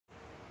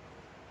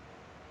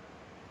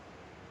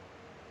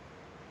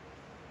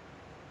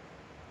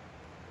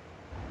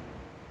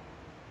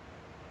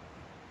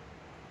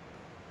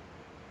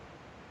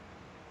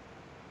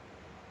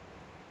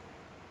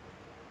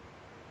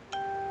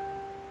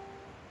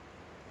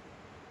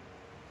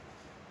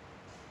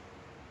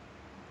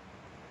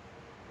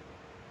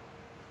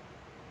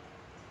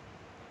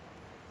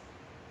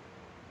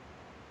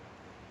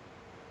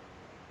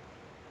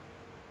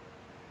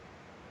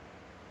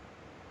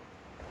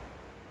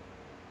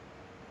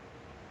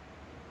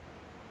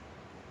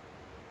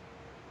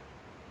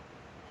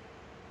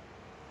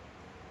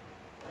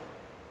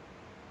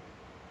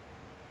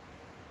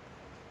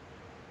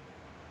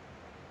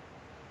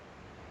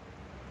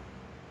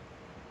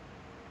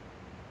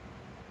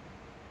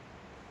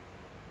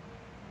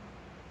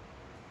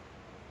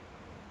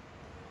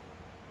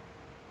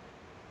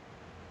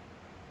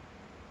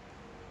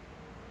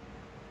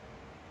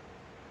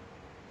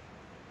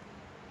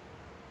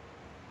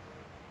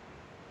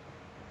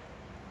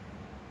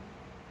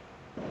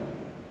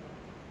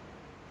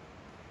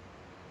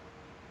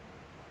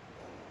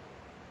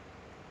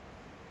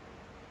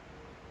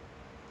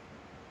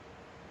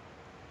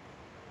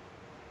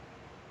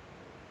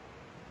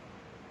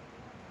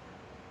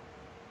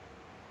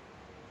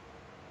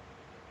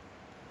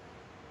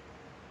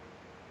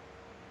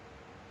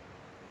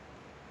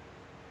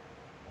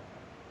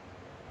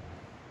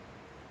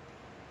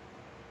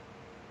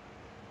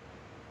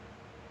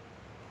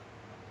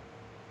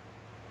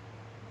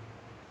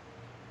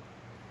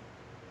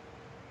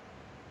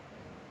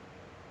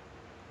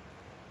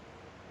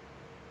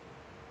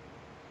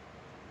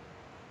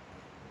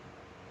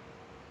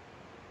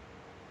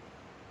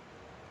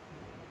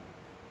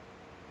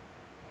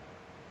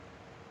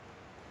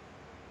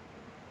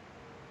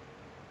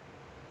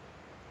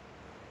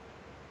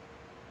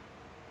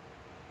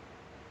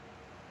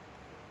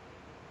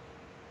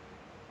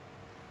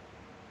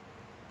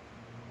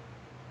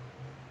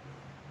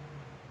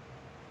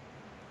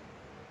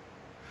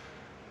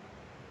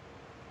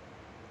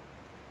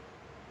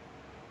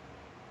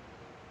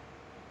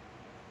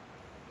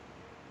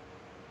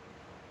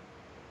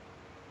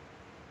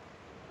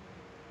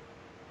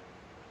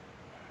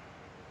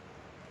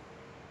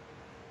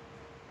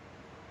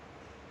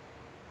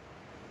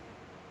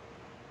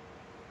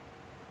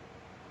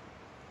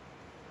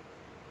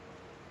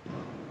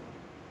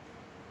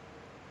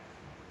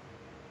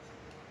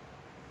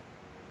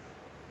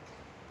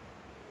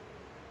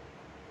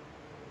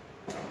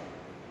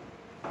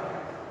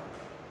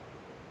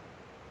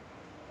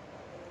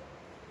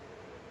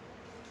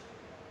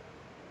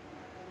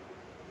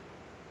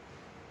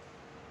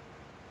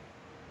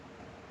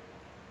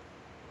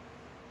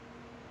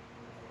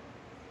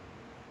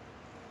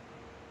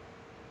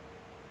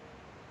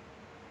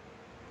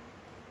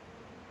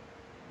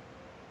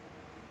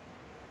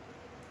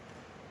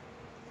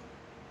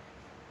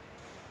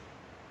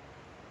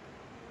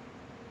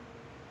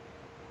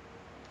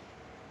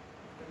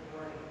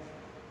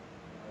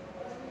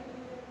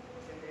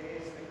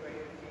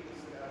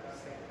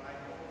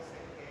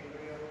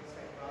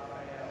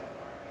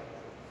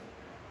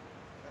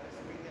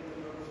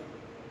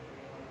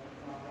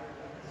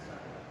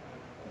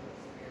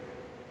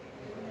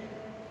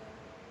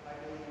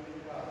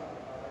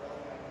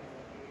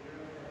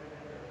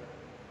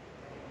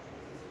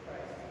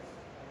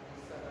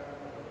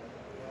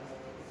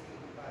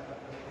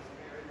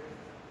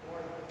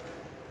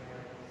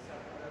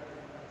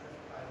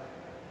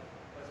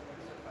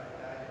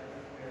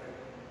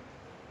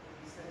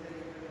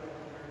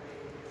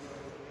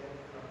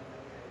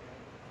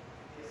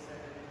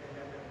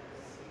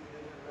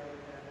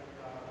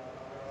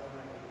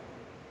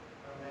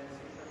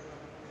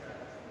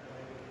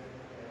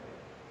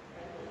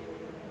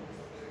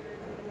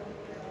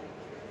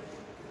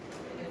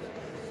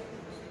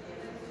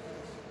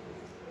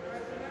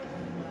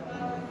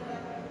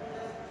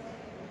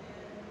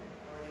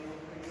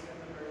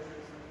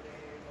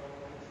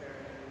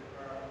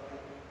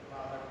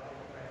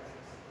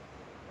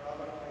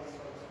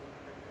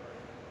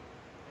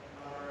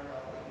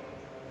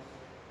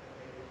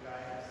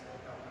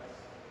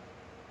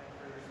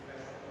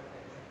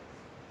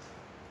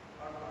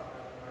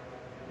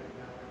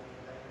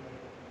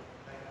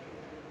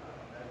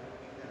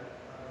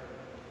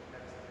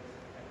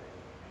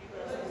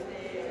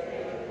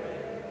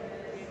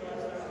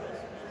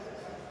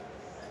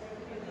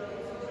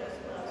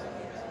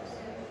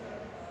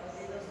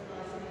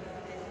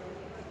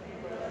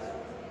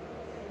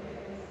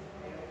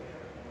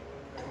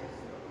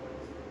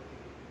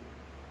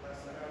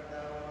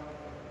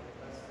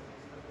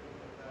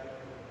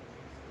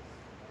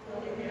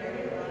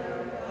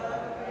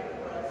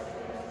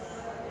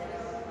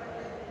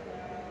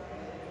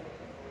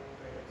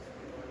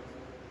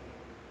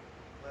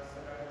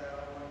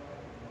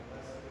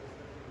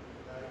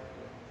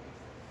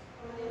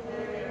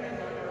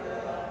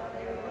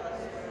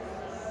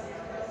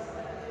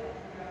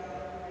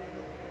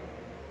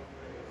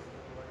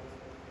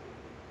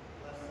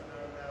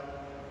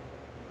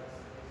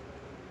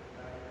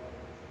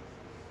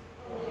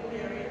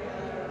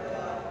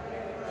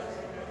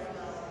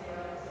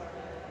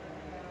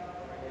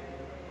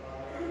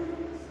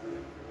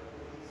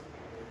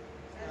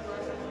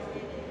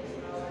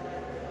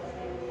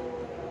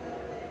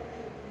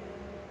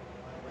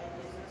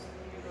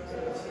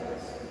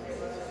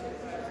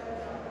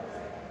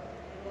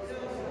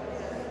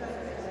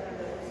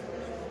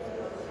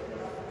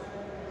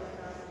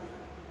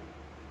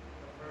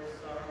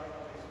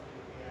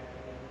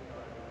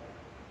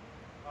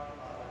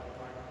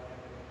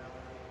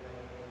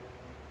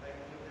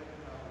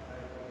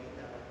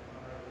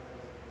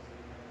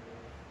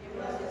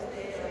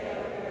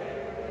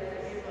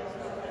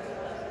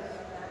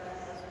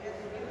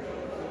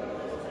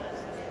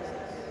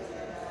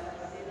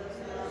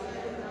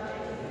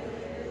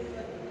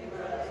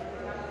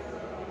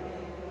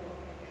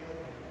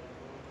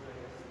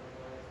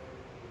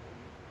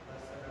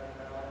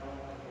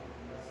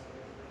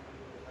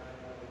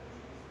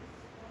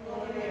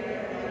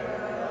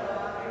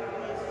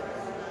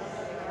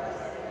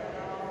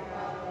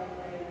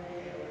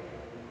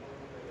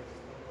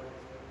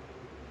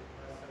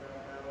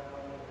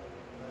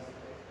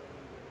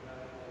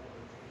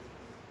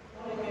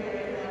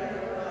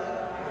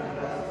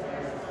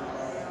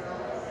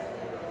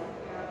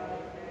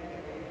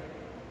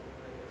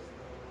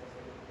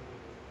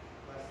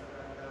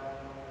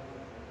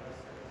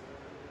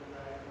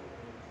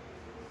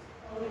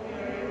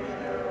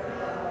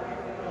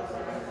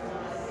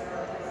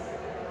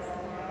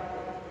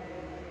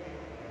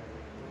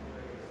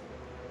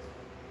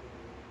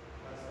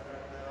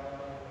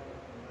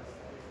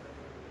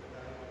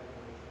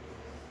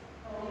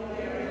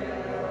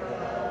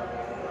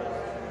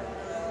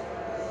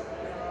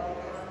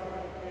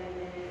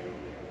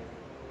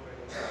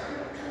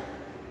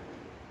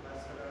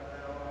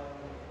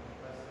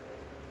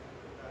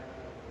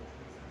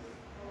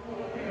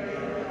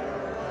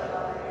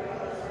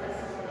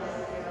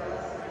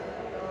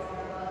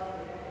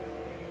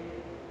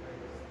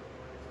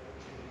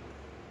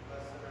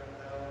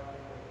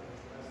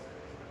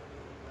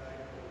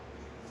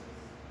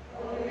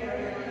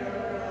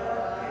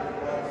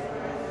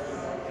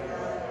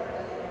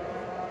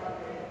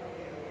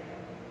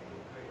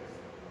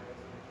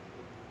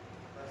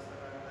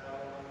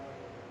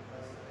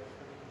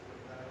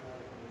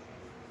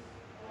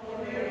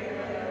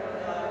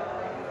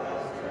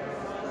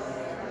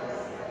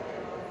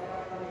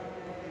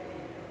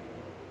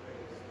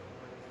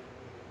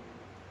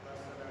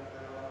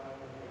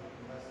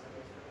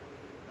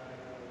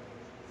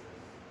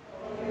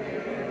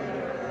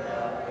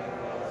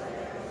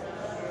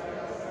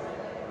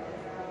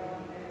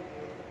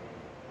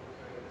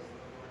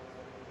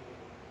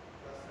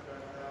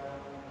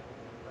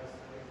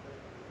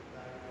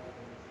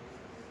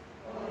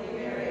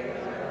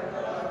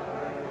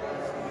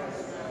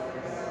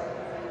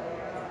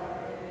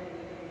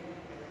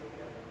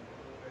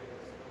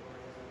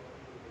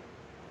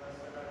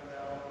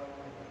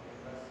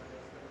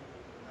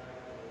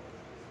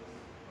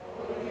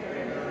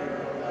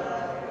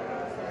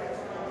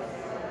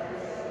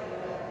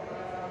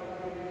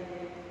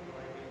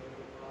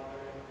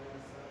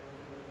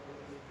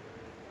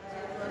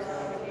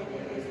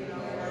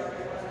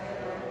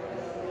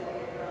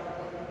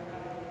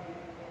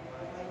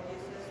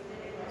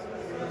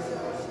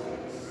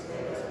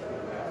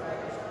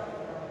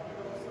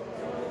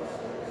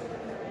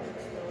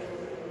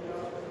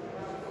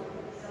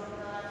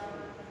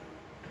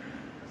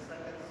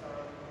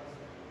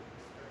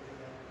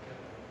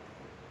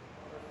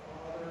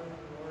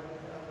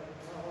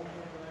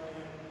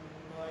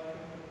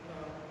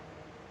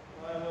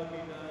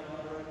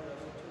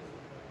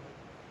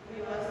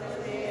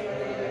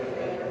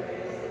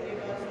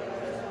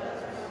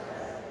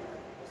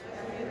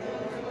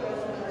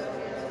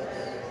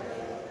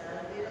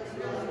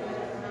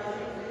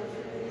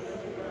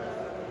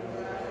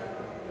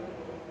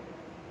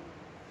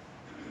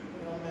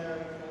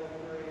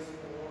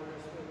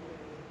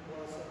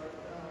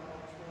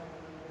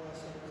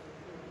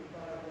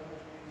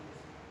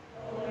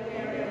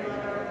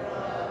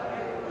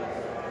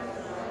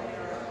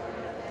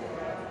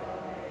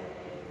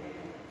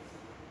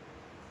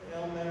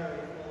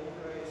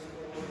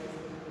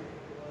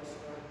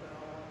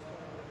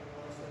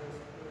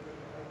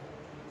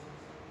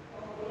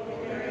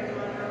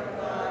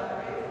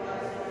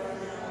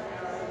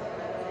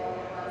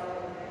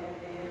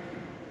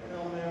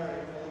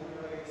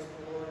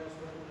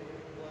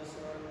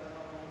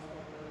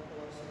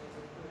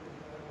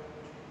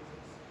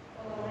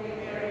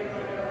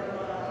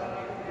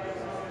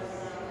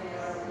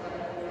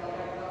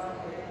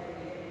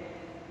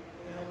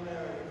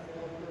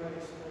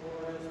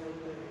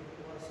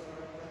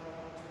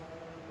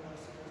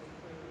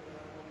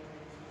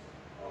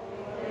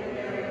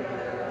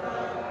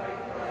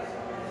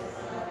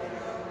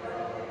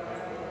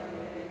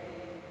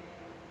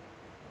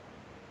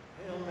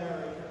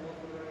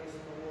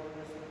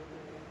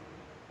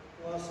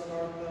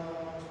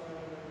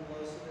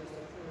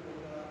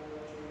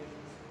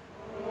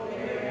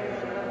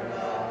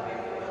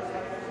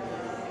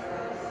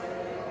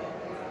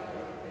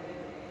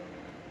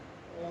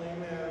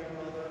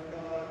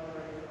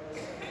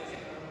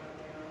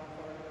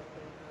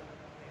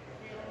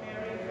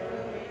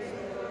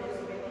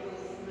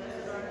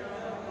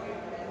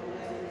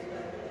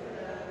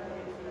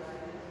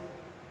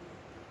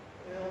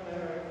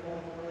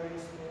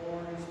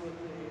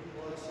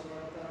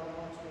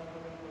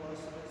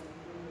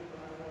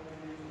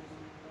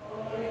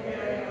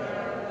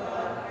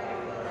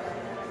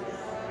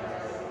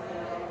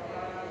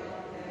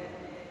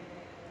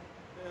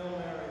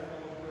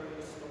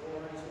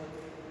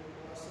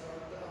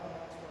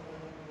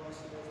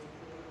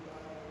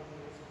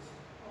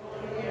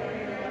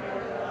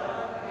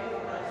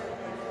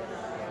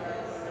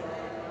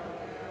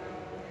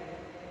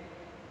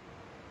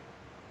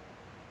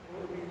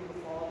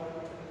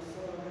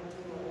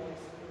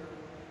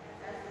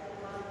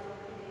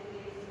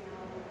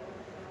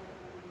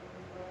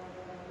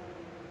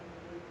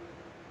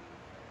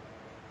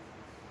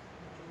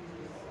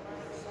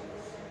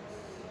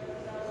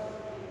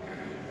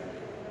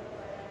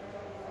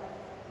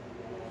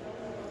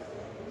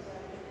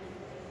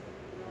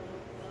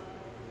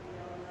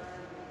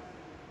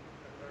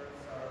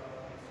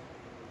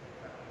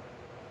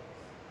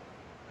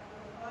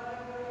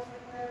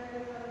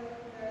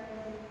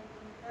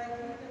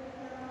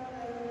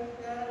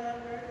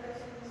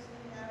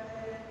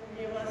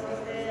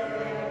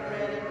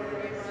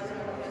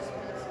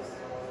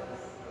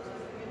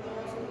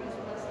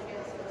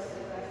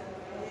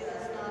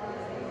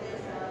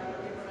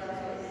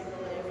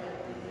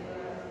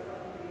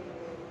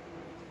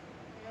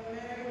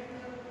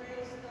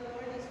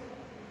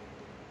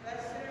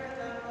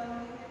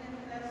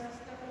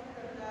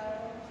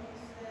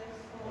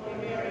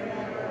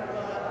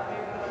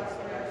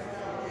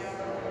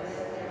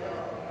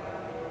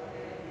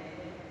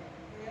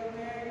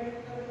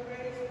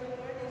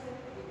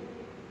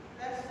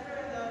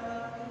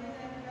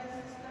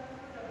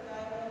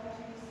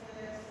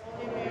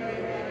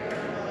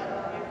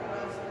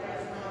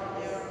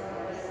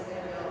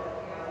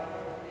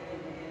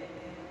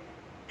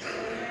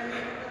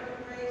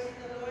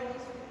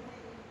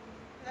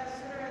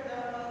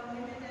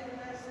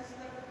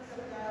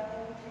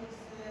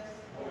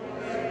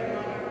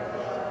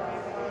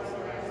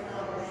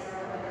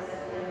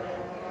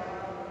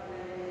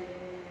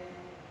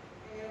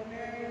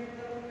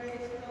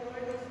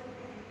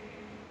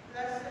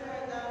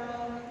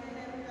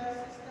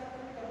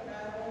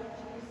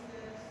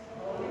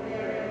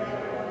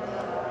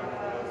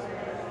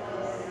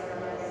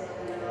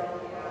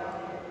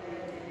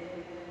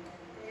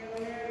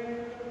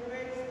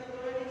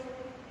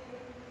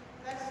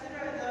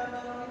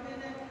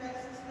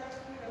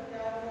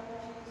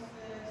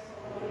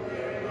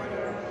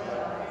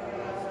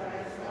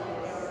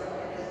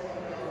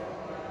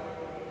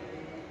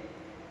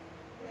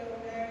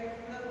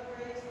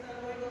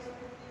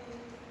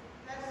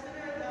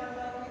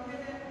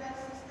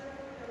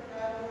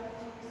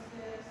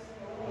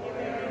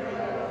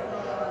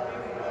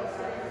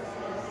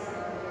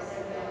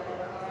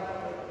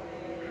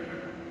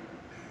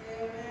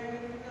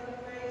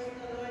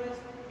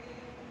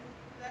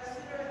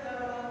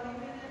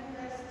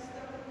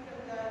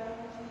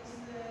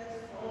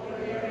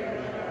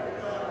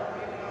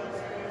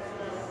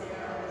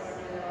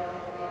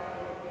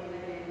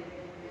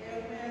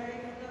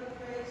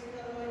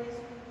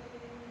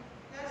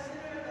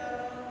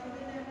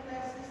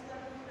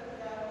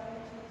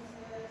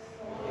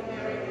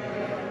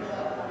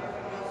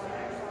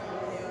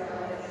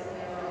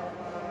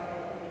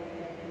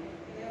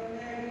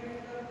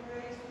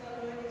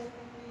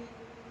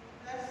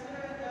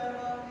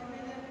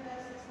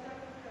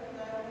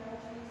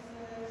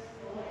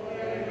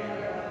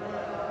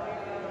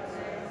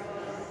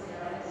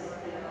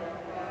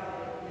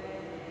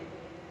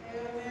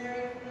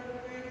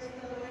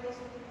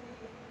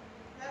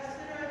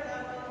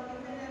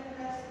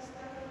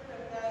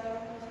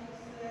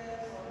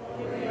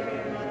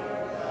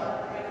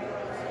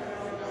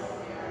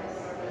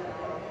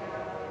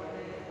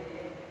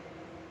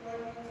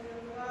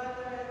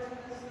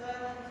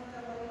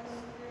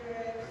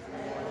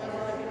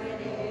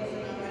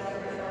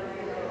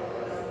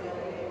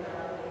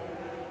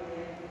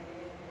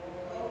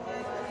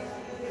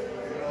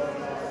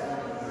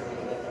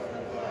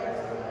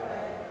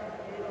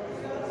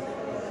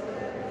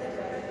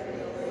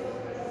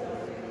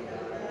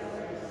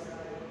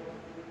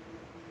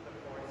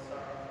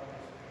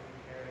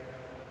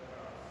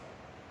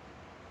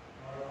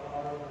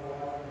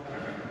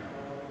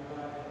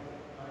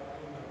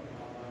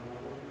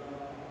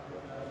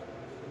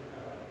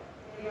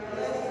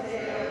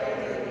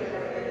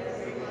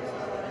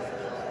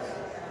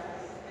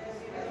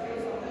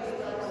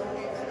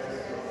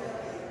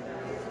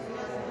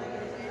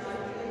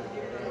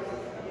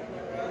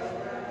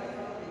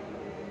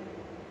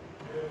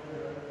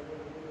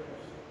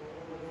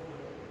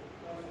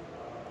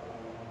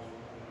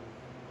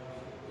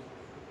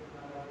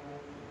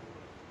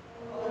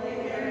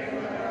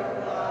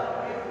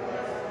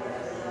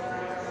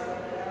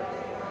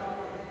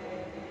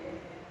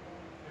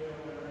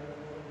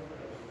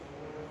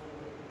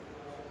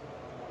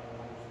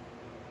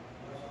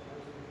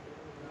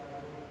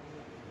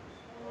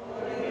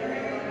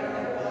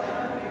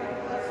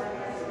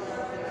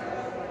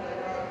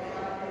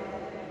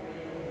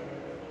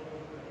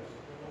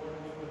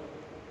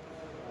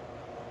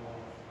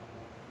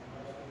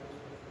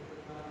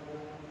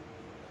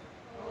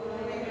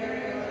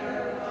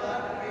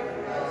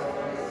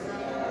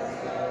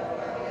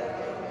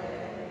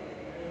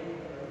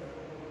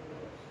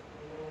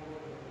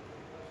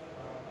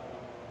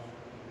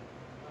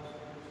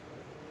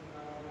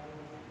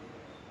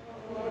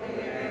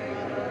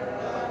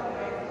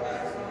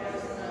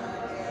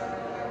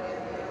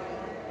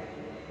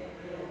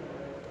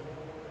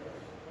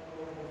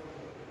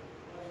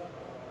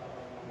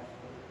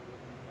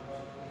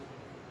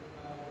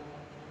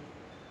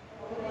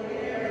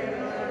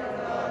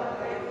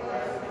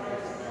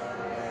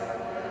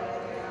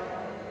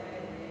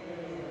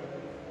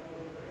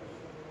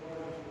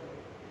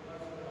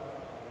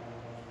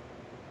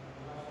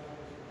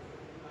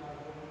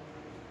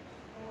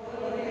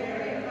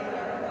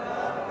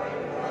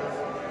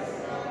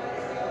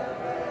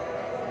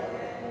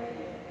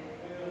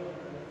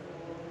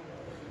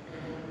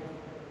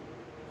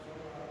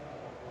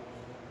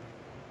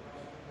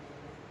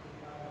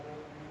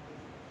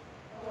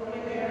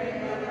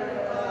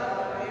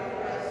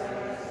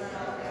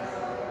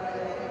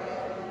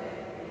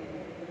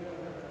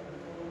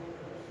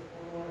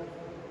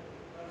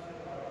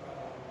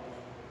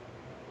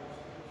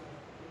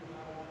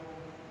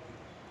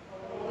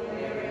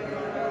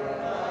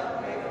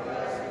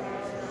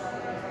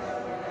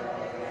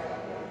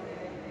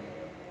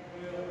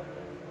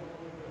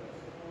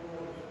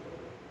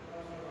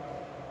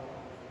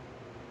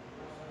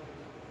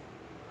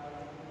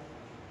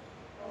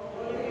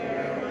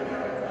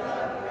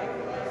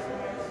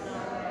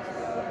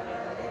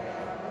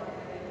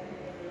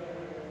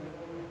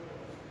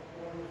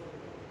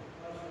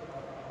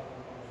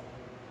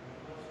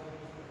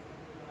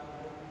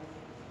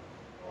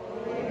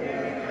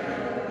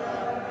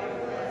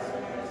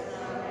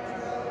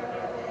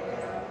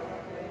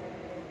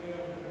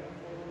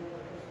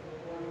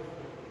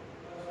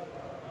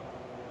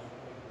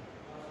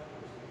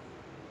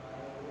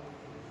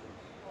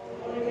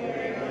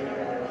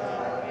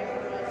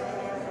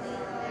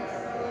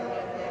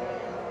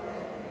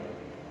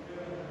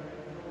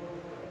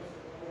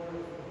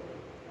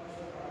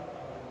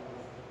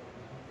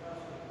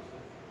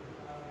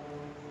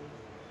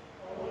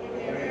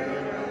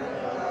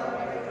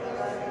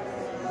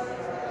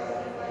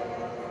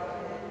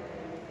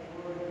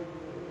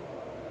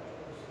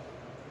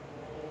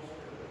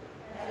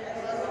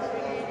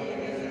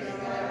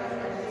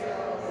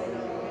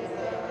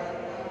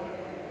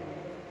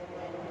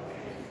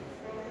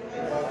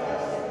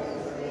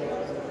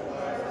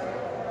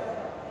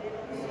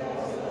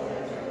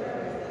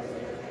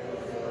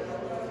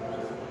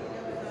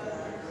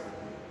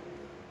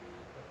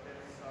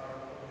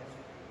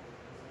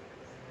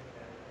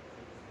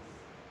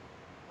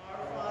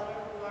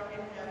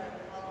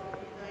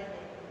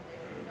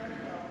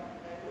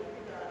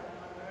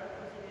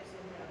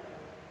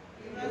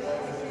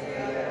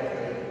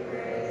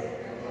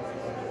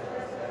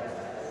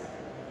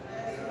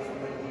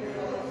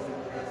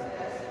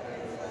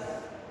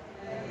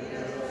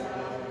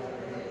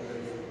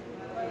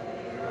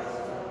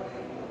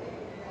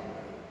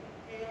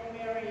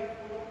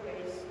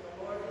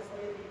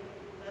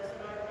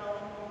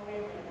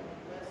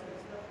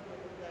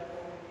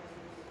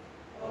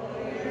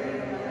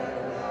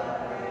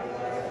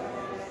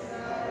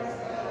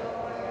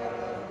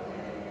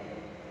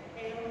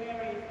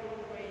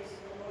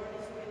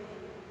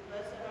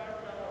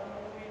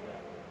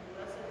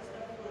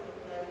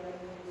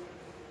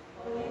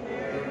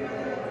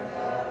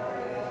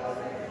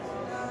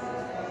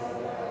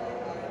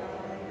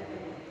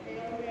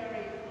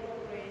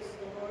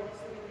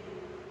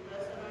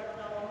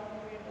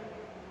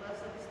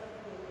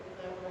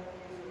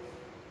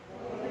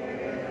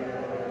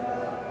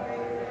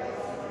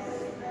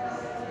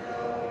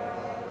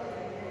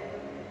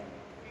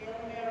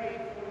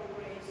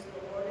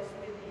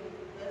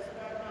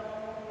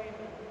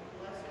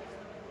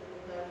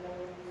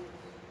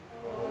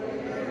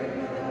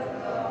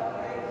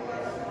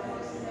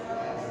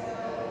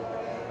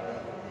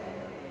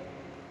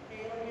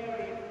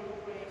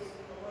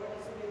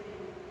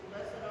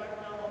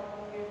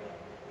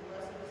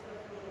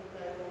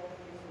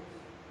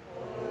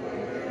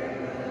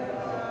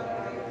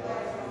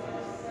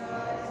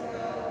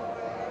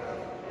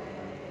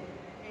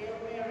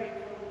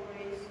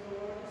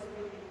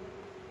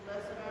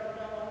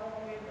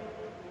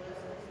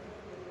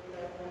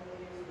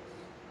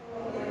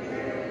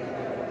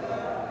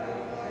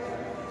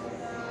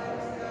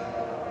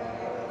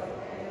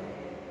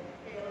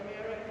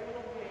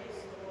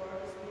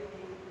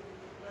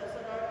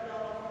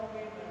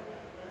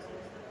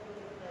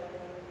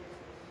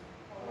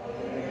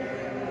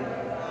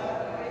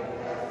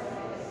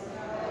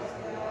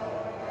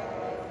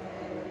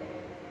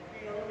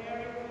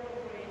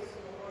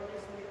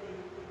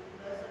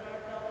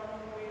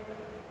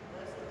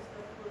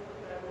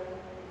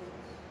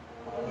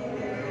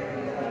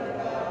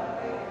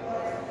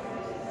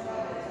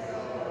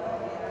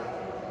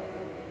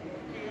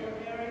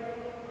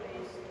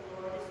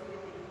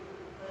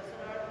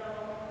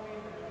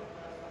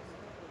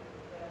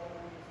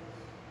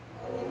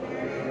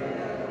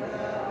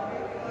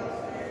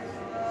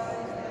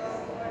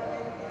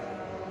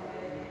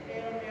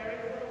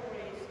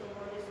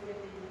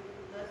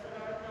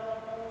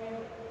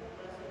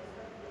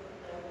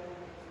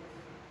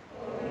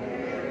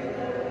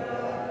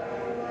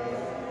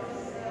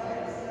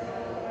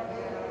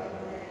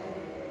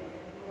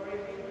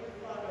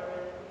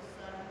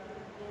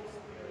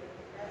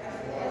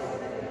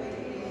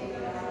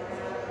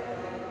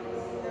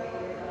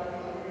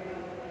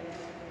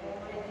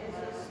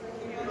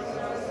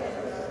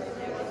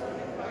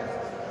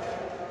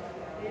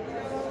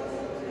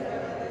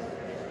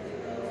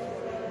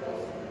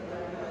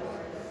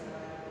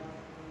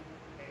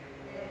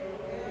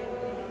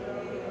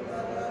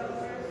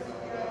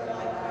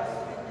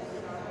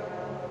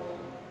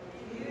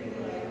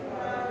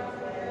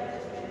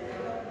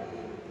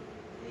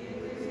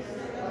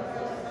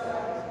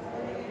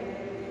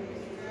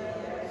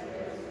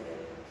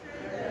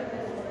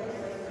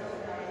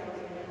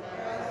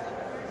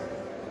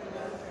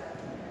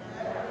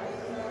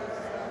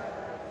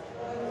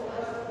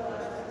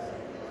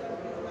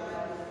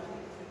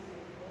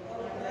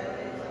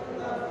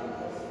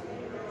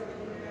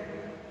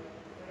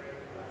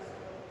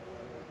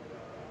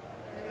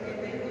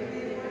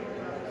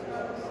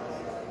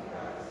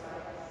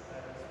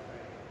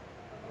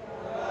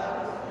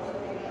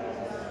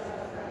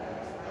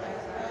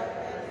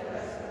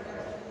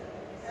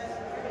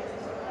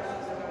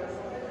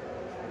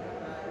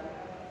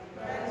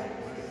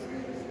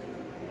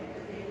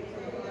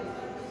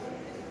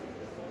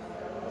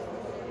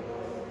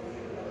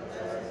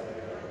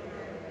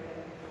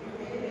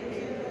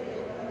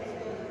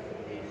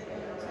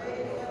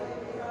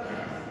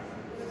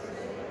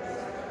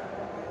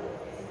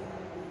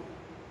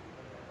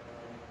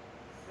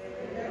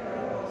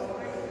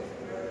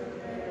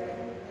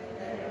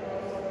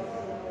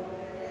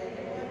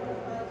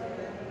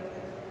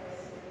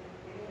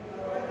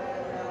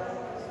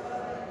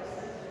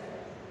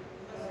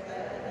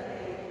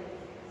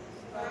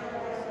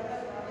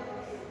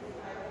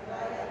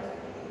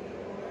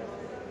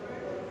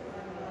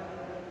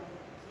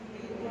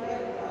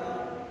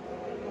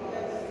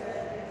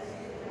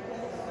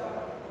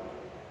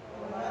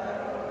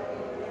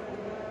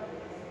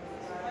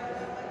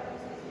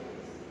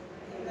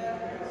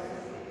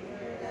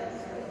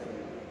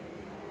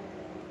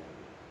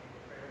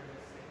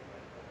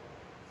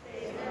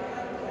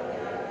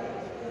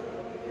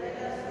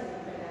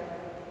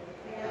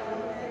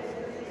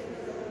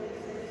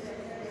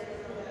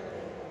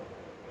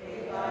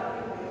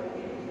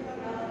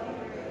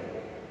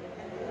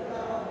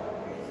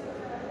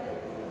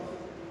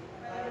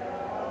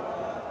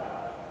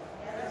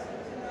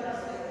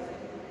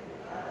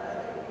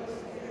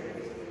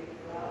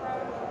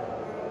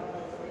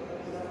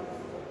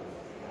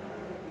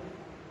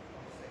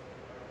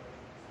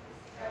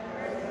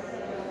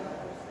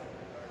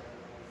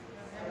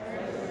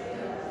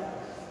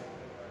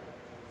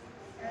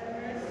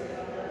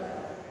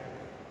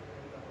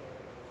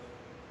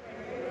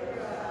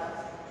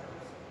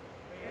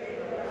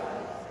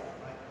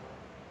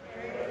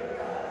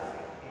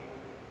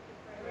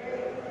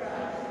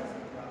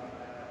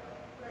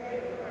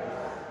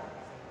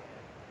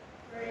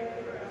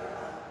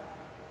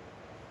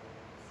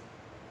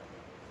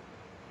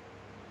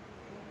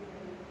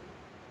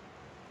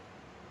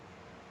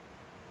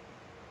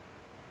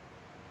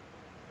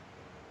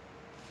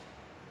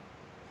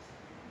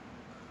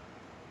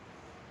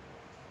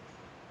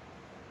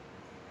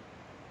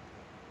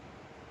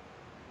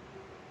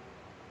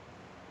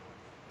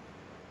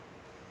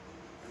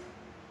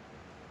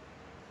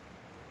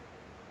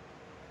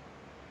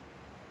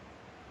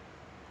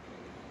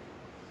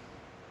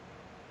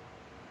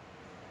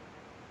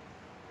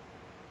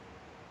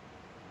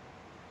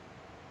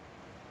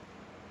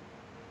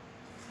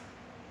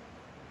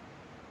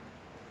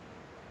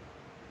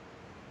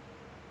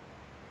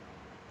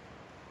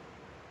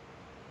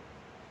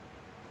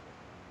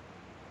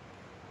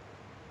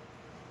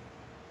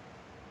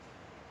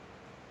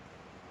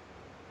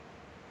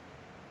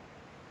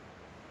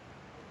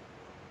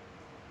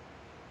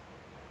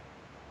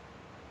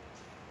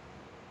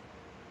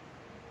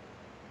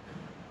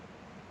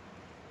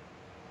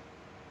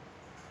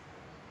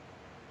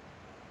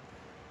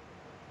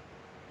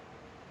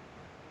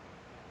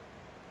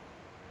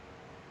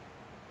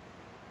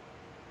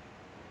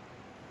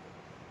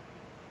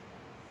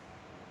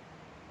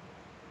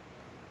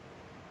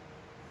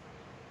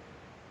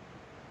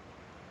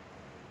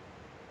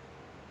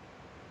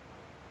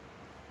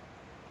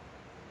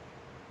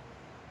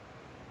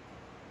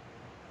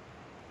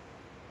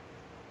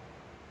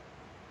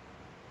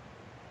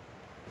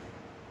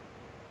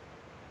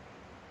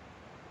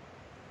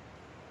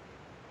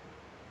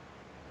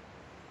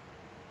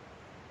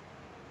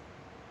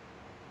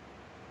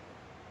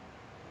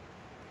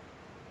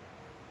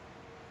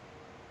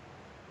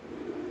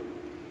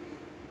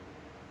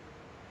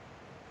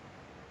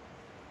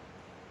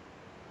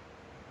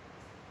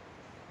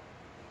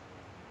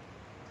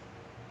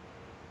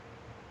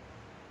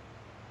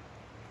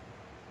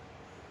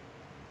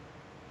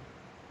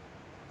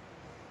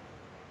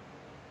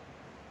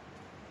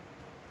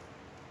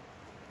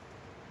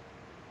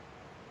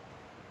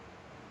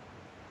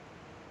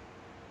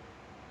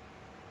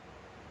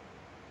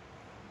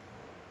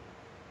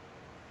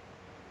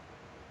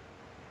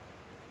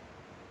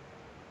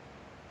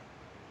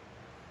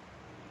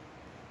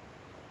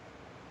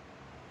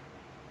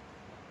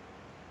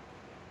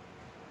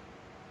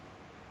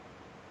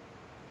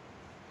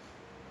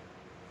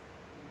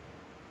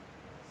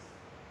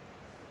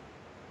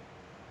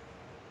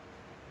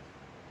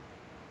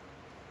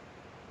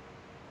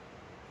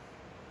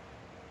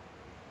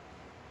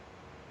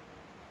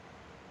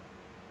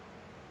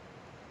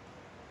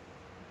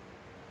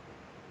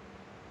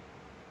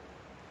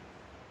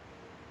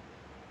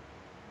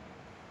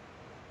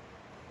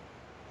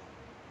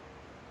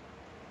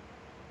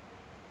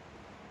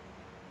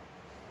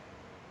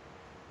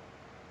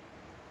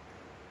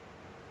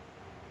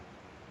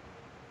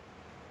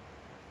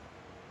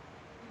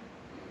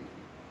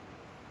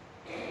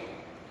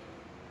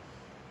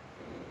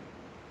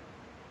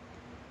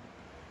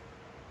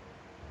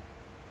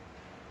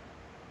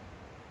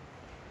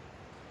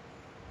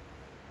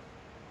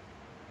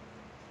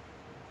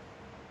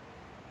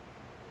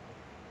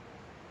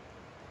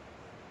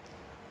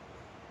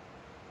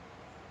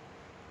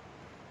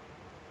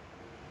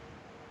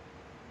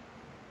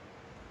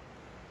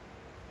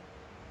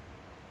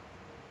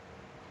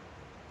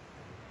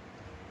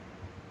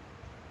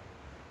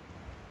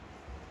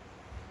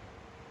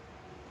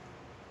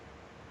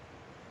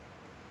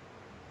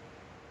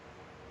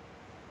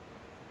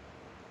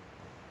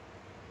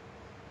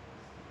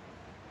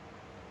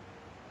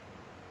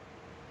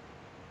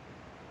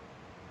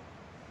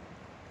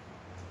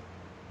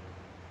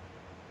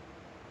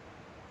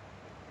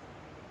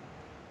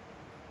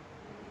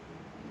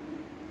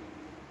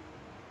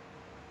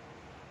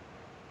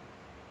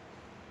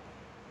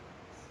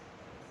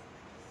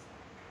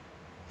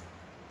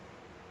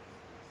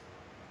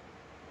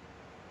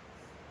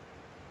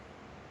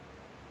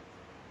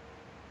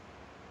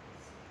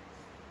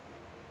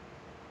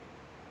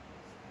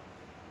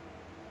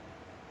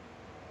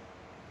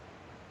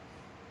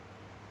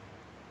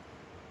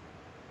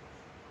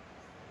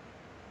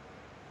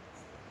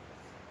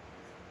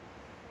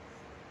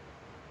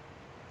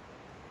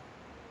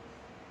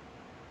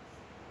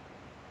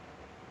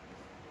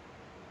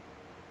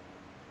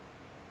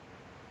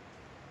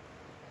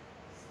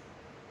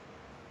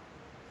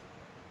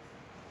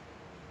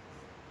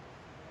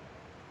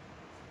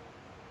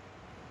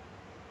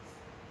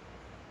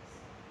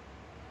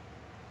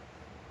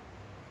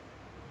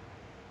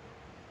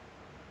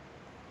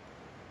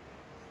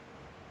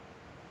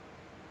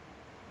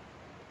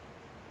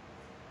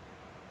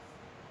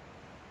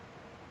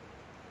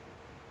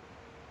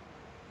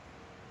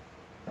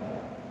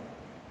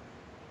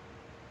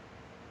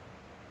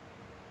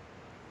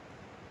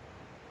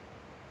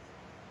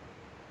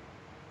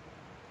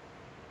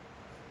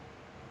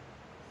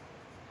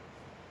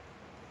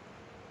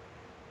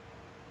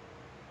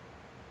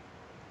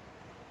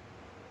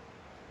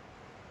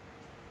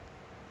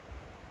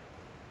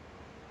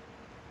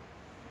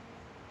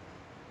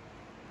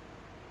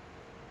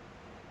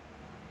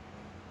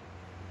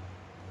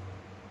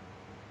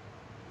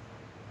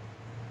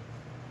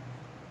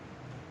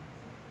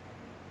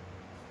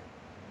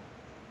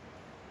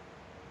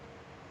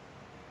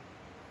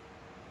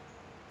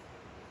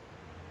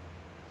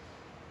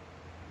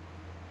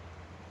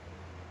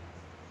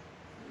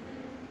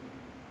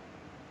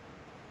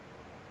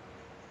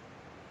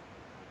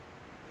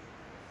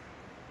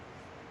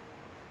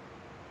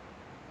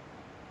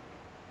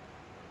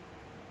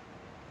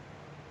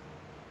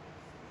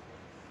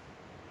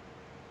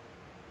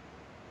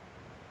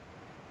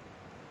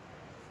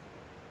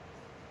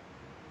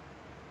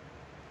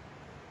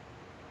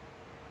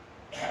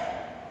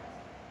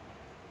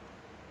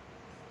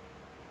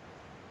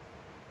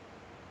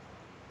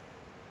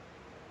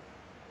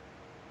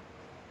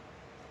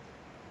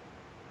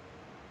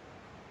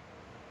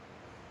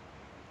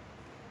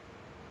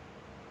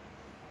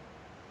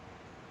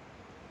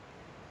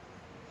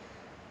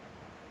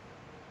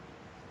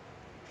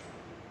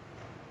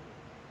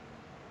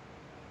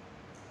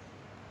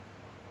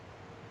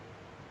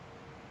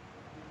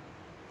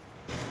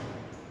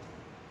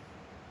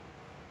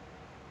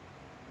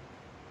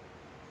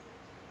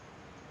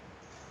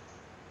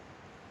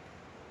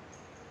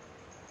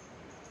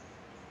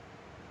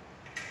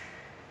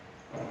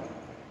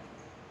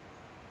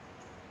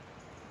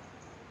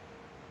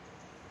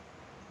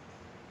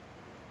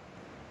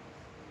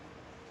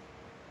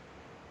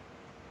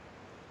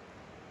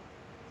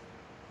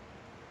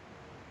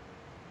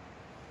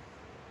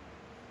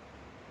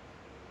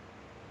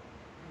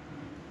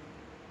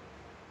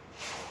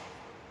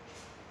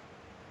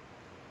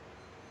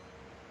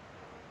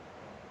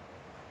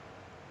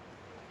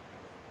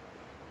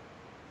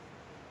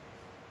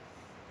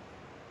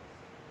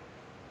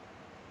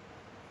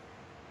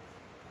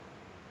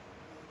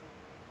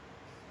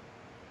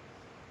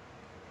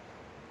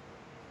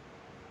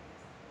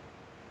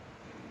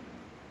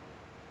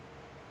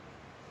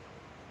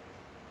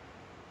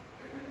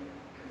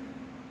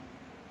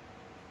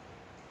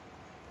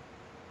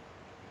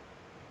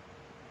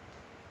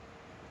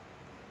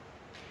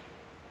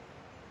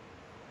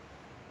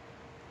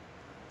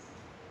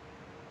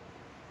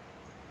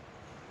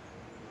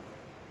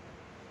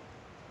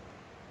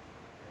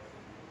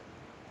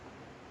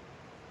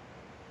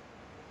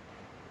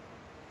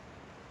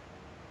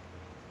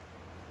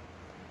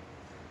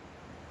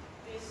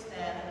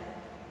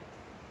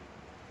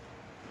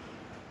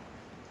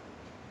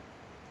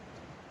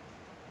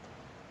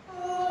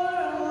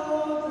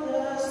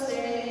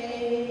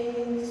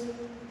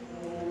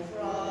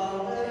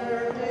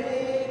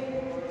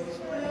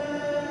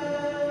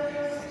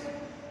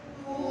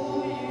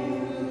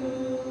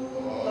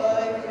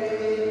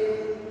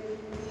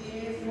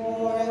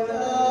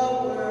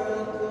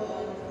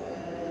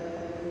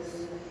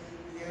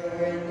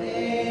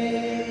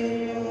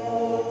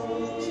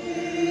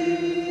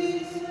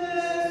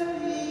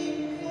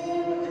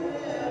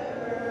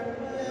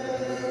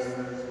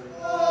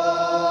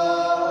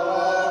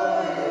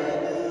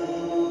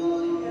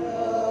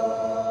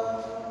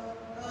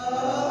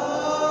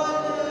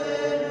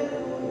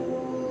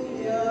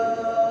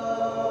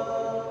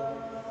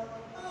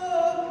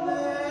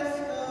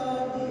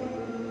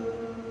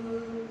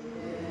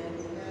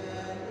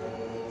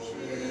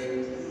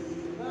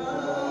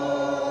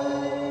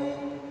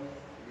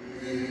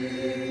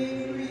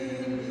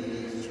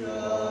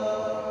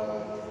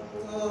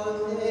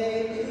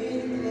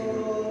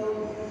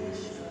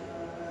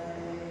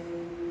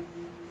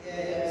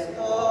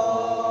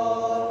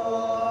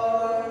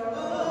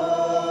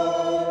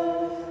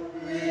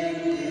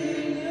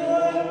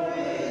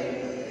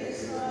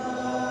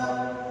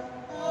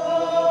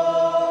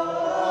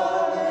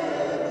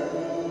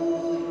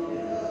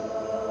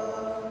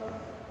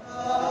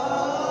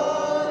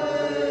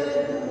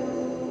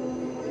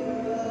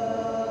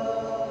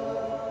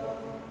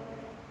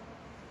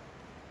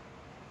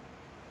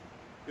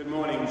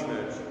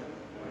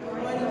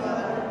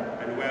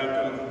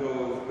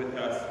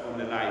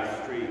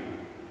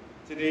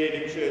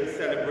church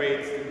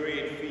celebrates the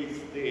great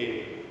feast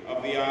day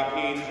of the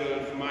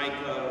archangels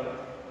Michael,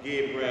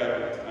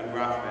 Gabriel, and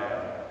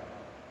Raphael.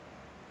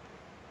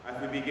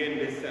 As we begin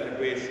this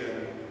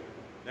celebration,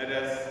 let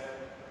us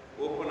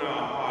open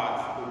our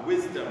hearts to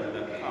wisdom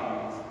that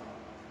comes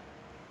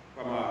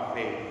from our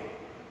faith.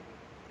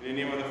 In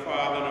the name of the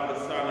Father, and of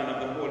the Son, and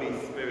of the Holy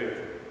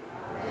Spirit.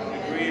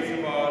 Amen. The grace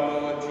of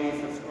our Lord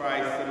Jesus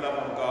Christ, the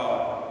love of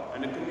God,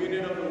 and the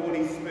communion of the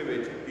Holy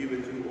Spirit be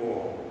with you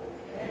all.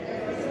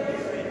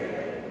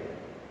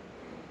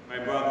 My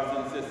brothers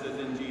and sisters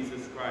in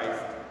Jesus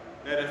Christ,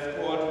 let us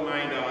call to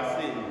mind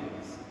our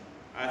sins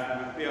as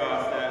we prepare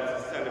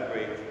ourselves to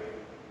celebrate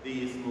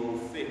these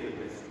most sacred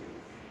mysteries.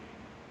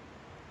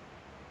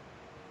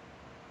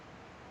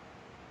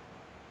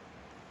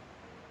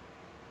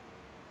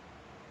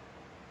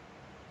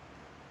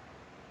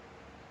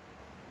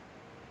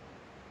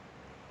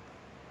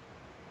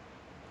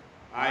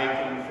 I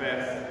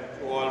confess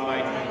to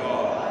Almighty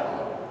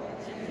God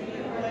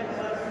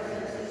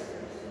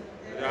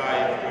that I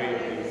have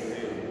greatly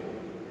sinned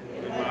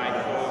in my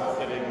thoughts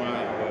and in my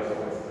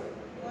words,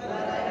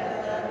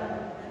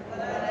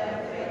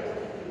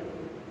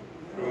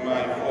 through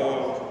my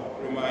fault,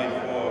 through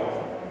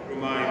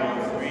my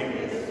most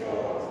grievous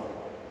fault.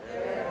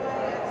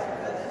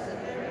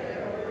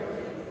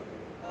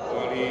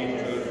 All the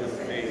angels and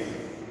saints,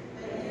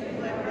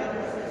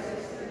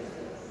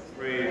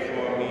 pray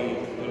for me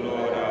to the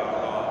Lord our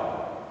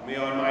God. May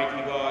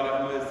Almighty God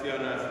have mercy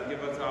on us,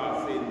 forgive us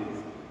our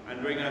sins,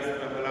 and bring us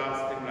to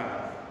everlasting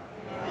life.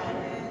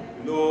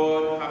 Amen.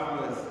 Lord,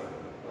 have mercy.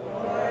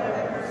 Lord,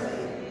 have mercy.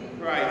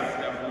 Christ,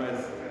 have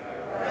mercy.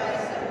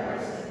 Christ, have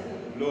mercy.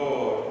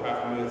 Lord,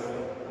 have mercy.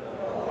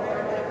 Lord,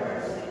 have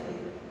mercy.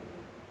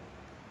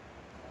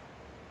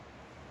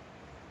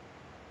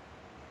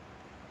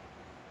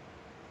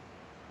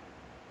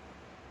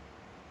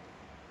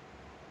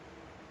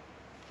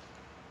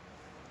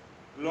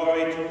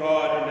 Glory to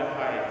God in the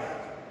highest,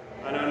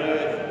 and on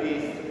earth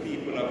peace to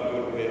people of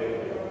good will.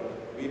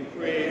 We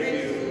praise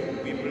you,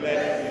 we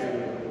bless you,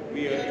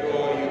 we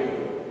adore you,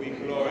 we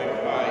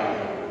glorify you.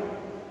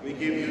 We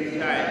give you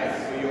thanks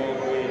for your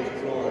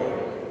great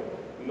glory.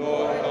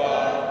 Lord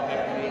God,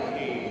 heavenly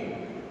King,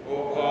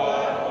 O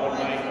God,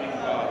 almighty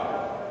Father,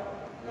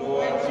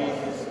 Lord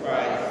Jesus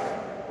Christ,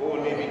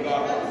 only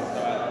begotten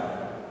Son,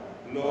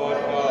 Lord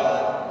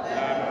God,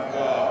 Lamb of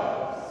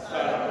God,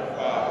 Son of the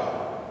Father,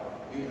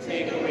 you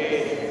take away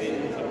the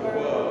sins of the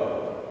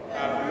world,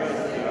 have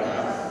mercy on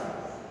us.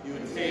 You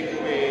take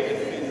away the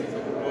sins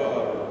of the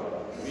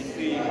world,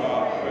 receive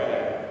our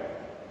prayer.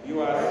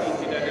 You are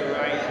seated at the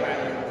right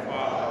hand of the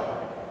Father,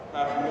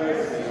 have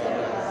mercy on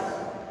us.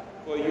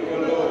 For you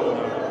alone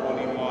are the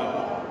Holy One,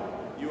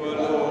 you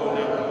alone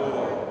are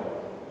Lord,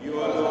 you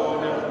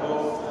alone are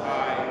Most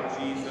High,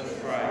 Jesus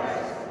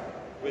Christ,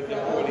 with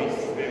the Holy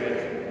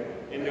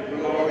Spirit, in the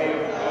glory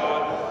of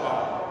God the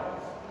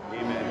Father.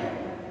 Amen.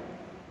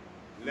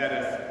 Let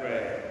us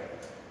pray.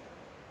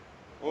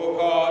 O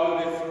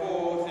God, who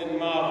dispose in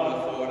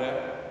marvelous order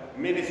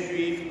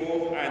ministries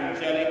both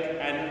angelic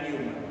and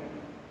human,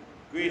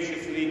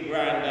 graciously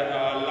grant that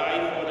our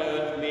life on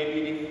earth may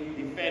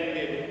be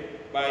defended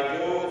by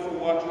those who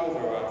watch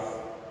over us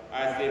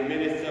as they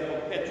minister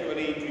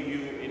perpetually to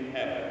you in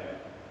heaven.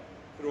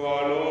 Through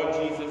our Lord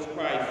Jesus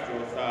Christ,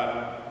 your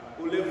Son,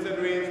 who lives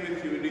and reigns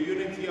with you in the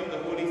unity of the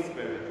Holy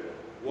Spirit,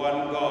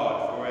 one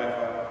God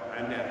forever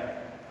and ever.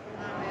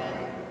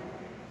 Amen.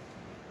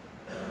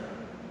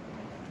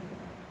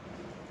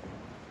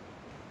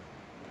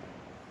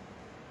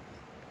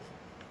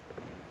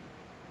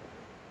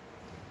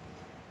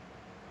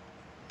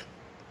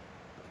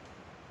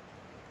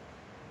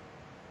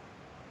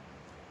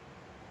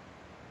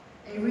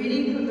 A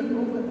reading from the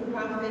book of the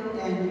prophet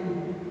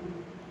Daniel.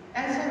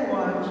 As I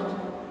watched,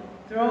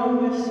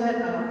 thrones were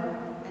set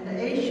up, and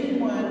the Ancient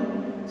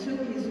One took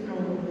his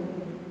throne.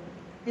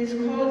 His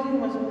clothing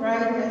was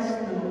bright as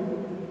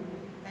snow,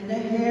 and the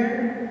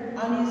hair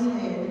on his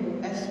head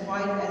as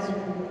white as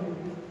wool.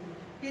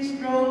 His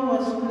throne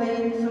was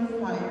flames of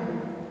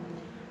fire,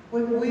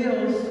 with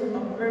wheels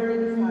of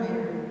burning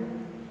fire.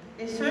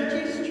 Such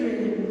a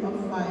stream of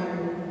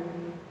fire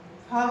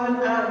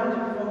followed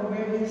out from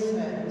where he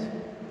sat.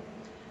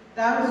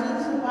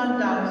 Thousands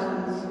upon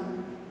thousands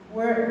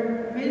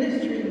were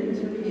ministering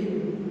to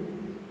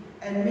him,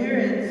 and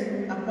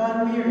myriads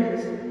upon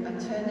myriads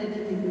attended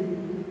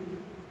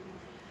him.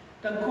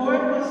 The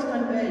court was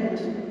convened,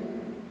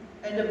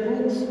 and the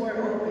books were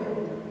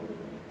opened.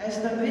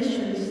 As the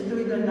visions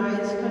through the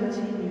nights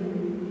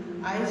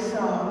continued, I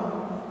saw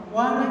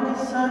one like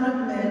the Son of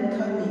Man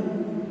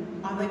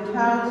coming on the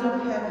clouds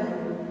of heaven.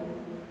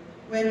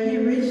 When he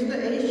reached the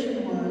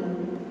Ancient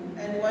One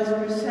and was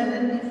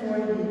presented before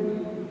him,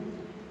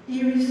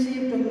 he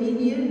received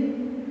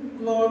dominion,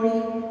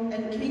 glory,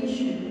 and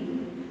kingship.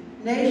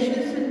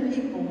 Nations and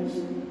peoples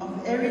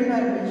of every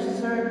language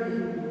serve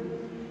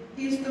him.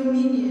 His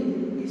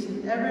dominion is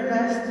an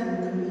everlasting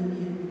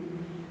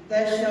dominion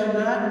that shall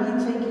not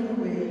be taken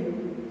away.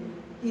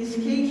 His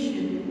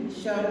kingship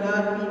shall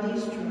not be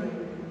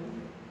destroyed.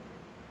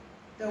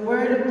 The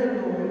word of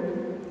the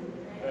Lord.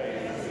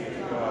 Thanks be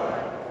to God.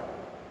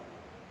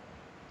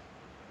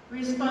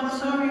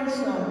 Responsorial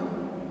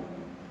Psalm.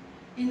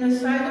 In the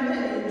sight of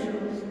the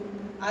angels,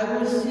 I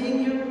will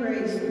sing your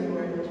praise,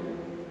 Lord.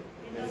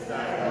 In the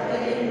sight Of the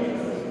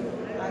angels,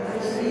 I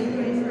will sing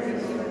your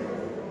praise,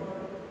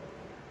 Lord.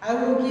 I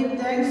will give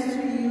thanks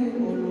to you,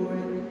 O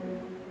Lord,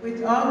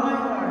 with all my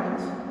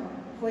heart,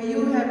 for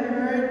you have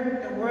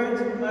heard the words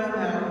of my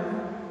mouth.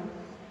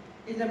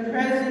 In the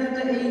presence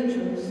of the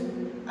angels,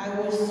 I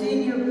will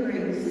sing your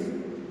praise.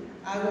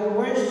 I will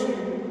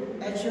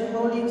worship at your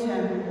holy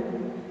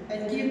temple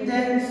and give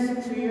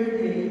thanks to your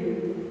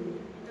name.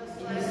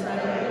 In the sight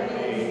of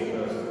the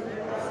angels,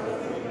 I will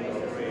sing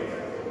your praise.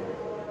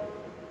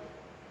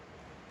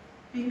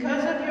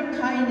 Because of your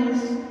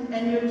kindness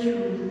and your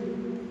truth,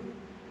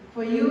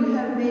 for you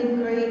have made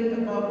great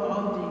above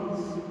all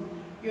things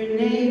your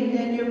name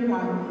and your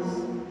promise.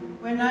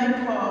 When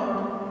I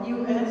called,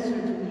 you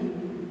answered me.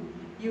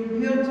 You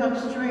built up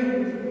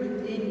strength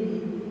within me.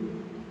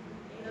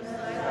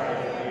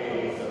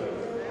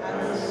 I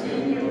will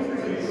sing your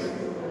praise.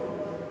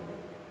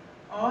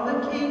 All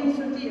the kings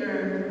of the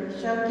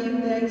earth shall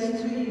give thanks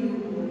to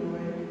you, O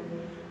Lord,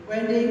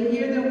 when they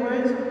hear the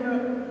words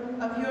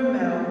of your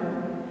mouth,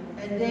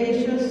 and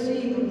they shall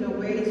sing of the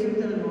ways of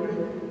the Lord.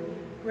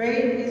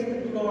 Great is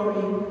the glory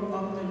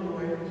of the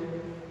Lord.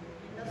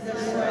 In the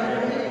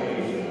sight of the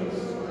angels,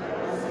 I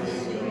will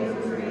sing your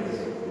praise.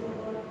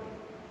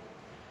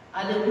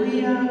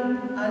 Alleluia,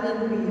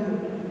 alleluia.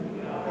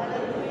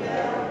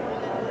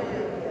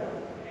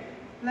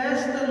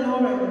 Bless the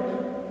Lord,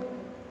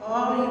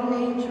 all you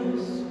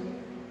angels,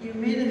 you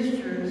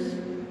ministers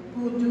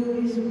who do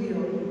his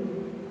will.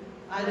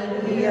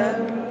 Alleluia,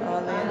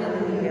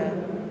 alleluia.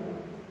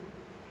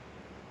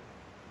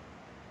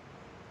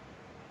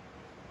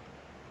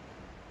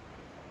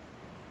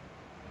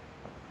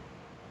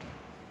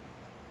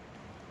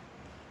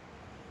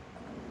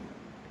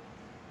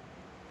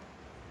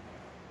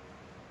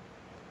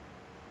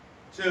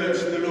 Church,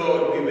 the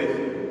Lord be with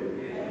you.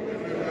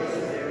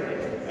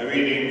 A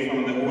reading from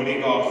the Holy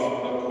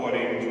Gospel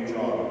according to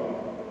John.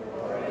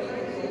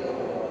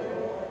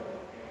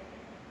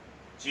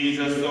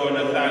 Jesus saw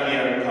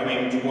Nathanael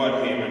coming toward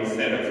him and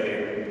said of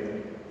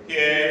him,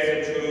 "Here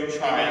is a true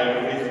child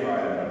of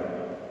Israel.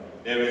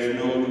 There is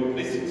no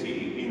duplicity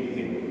in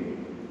him."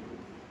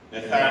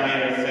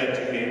 Nathanael said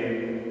to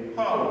him,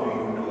 "How do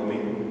you know me?"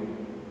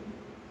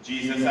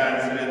 Jesus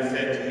answered and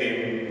said to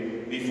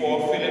him,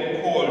 "Before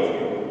Philip called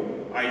you,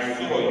 I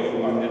saw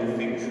you under the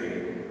fig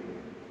tree."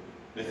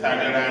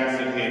 Nathanael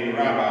answered him,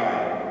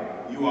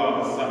 "Rabbi, you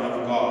are the Son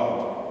of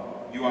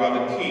God. You are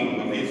the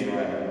King of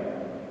Israel."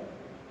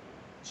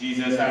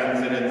 Jesus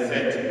answered and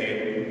said to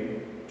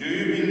him, "Do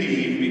you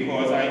believe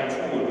because I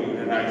told you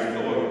that I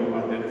saw you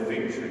under the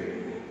fig tree?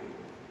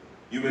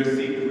 You will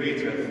see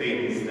greater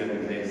things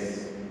than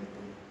this."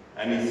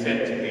 And he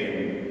said to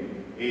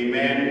him,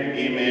 "Amen,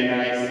 amen,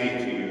 I say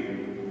to you,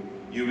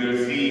 you will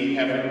see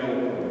heaven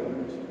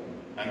opened,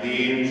 and the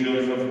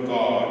angels of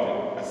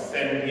God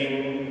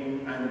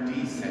ascending and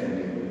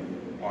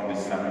descending on the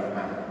Son of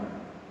Man."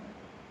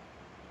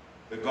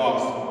 The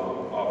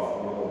Gospel of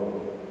the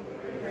Lord.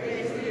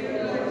 Praise to you,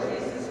 Lord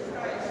Jesus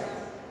Christ.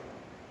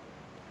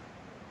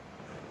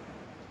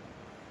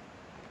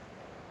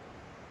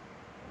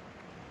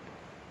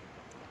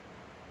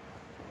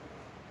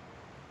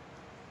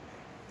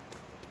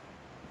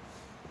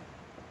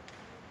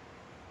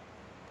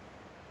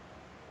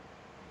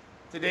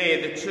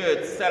 Today the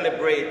church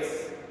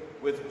celebrates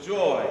with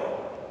joy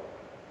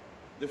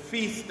the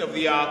feast of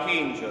the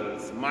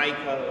archangels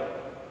Michael,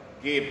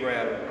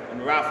 Gabriel,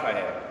 and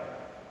Raphael.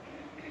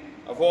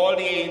 Of all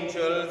the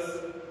angels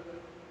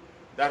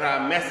that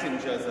are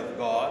messengers of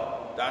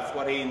God, that's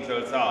what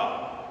angels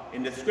are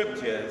in the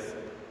scriptures,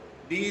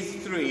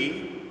 these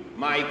three,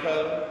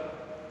 Michael,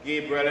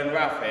 Gabriel, and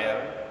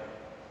Raphael,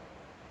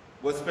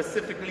 were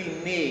specifically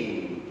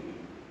named.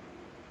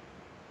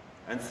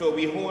 And so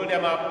we hold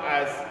them up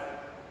as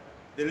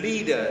the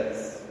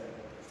leaders,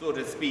 so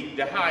to speak,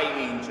 the high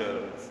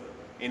angels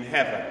in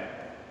heaven.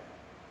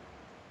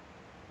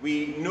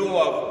 We know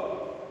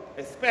of,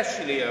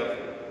 especially of,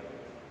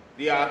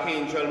 the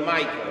Archangel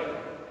Michael,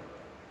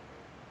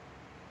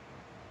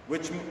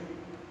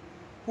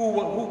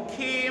 who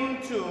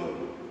came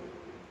to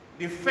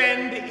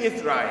defend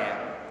Israel.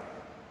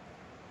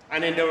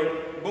 And in the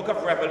book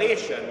of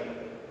Revelation,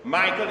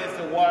 Michael is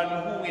the one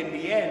who, in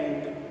the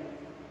end,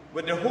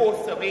 with the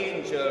host of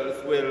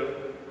angels, will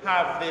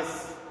have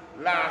this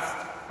last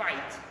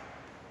fight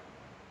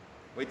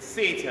with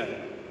Satan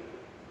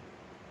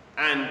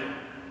and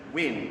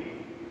win.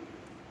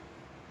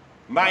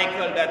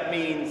 Michael, that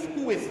means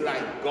who is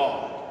like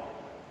God.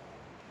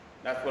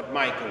 That's what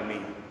Michael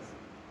means.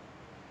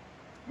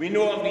 We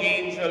know of the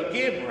angel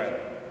Gabriel,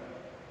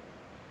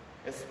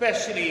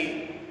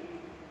 especially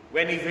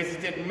when he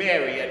visited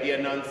Mary at the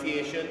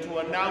Annunciation to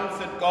announce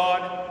that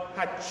God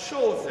had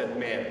chosen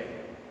Mary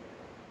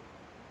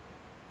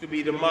to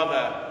be the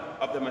mother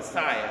of the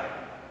Messiah.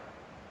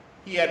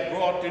 He had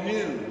brought the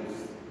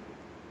news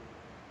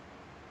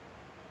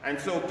And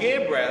so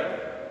Gabriel,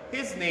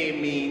 his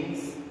name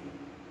means,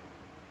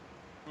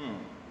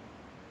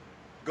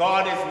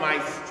 God is my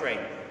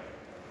strength.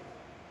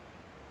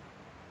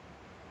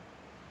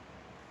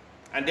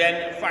 And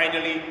then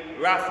finally,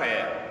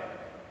 Raphael,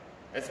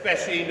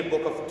 especially in the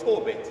book of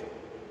Tobit.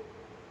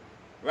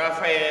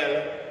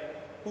 Raphael,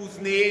 whose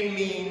name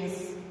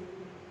means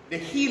the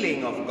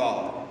healing of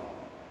God,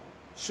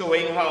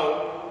 showing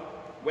how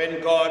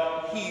when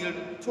God healed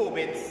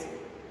Tobit's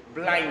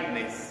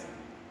blindness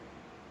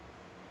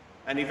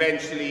and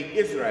eventually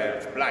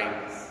Israel's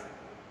blindness.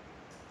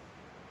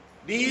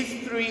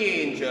 These three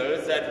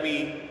angels that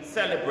we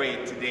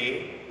celebrate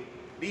today,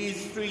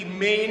 these three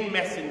main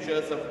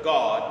messengers of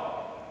God,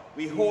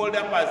 we hold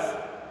up as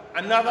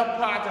another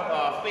part of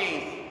our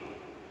faith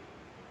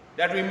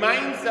that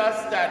reminds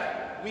us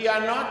that we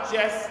are not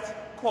just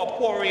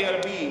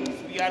corporeal beings,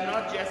 we are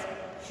not just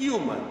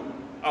human.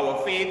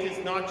 Our faith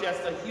is not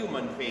just a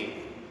human faith,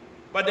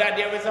 but that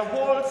there is a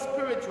whole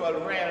spiritual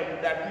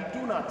realm that we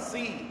do not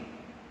see.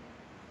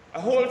 A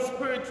whole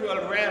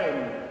spiritual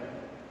realm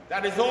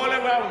that is all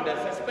around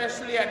us,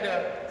 especially at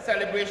the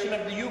celebration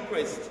of the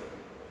Eucharist,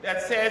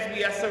 that says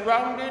we are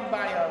surrounded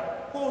by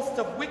a host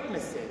of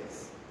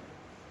witnesses.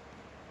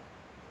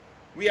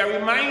 We are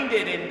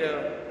reminded in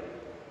the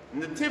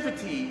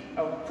nativity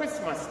of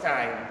Christmas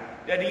time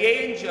that the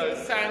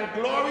angels sang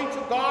glory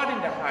to God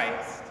in the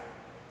highest.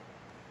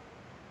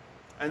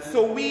 And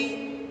so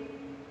we,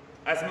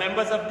 as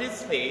members of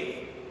this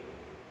faith,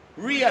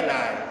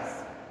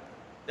 realize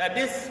that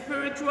this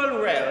spiritual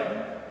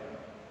realm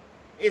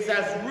is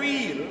as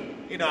real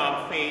in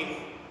our faith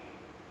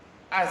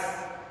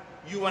as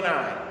you and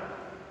I.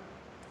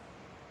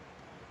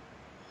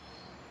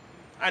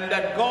 And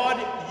that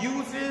God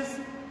uses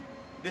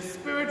the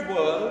spirit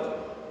world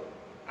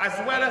as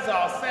well as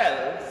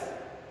ourselves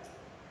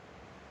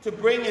to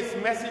bring his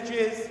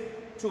messages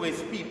to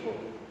his people.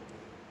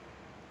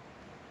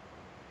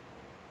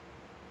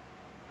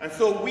 And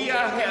so we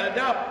are held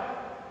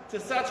up to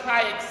such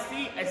high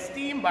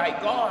esteem by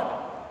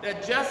God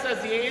that just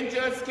as the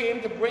angels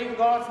came to bring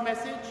God's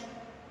message,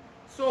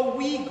 so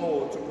we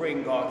go to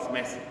bring God's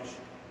message.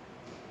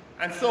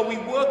 And so we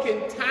work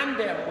in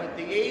tandem with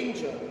the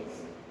angels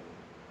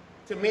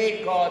to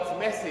make God's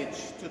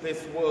message to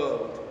this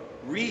world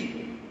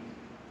real.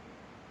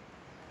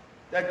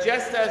 That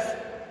just as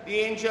the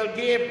angel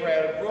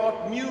Gabriel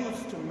brought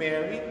news to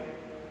Mary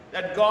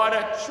that God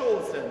had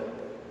chosen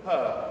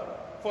her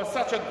for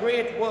such a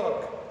great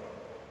work,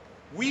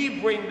 we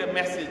bring the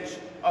message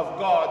of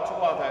God to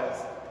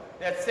others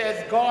that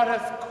says God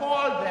has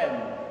called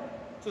them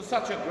to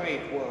such a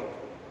great work.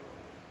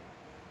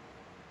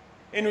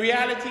 In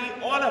reality,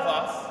 all of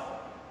us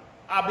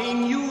are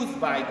being used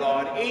by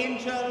God,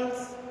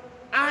 angels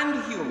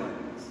and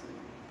humans,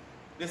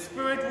 the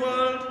spirit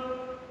world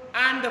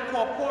and the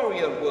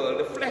corporeal world,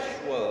 the flesh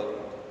world.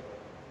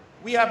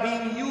 We are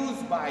being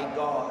used by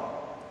God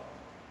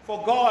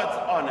for God's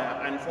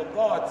honor and for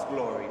God's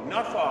glory,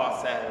 not for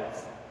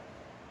ourselves.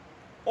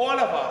 All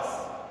of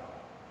us,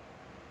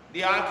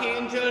 the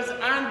archangels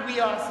and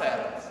we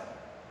ourselves,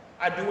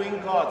 are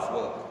doing God's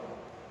work.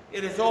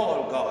 It is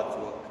all God's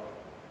work.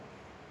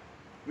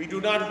 We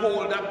do not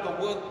hold up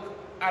the work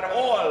at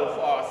all for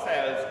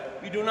ourselves.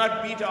 We do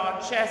not beat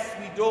our chests.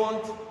 We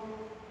don't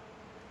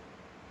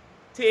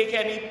take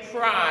any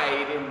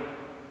pride in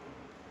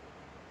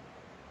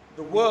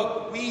the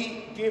work.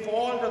 We give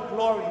all the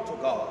glory to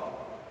God,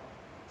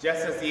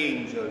 just as the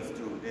angels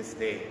do this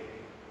day.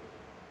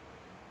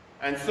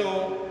 And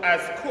so,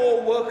 as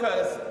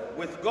co-workers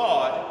with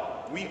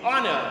God, we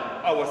honor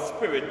our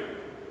spirit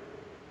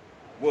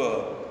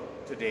world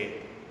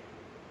today,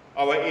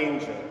 our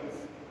angels.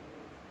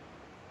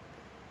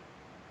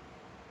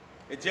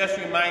 It just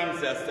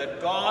reminds us that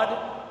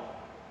God,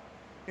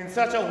 in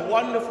such a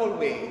wonderful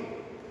way,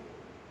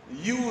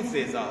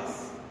 uses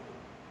us,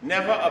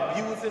 never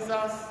abuses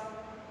us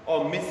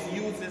or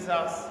misuses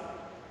us,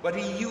 but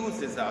he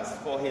uses us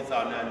for his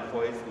honor and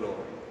for his glory.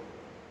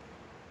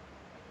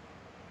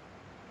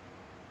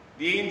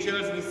 The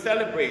angels we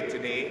celebrate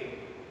today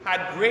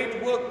had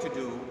great work to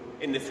do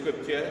in the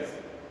scriptures,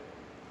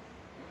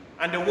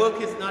 and the work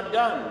is not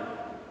done,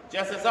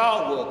 just as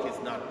our work is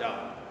not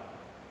done.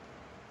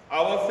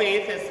 Our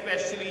faith,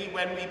 especially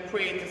when we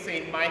pray to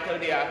St. Michael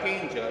the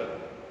Archangel,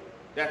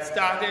 that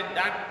started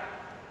that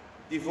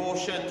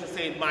devotion to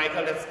St.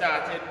 Michael that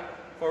started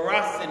for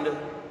us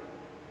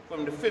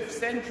from the 5th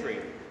century.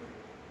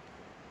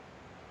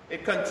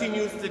 It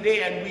continues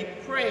today, and we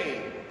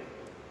pray.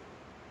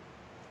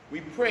 We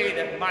pray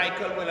that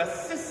Michael will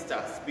assist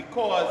us,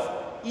 because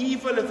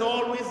evil is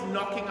always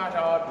knocking at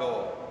our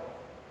door.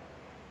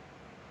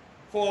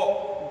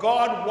 For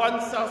God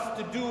wants us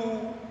to do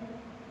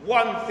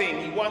one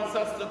thing. He wants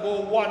us to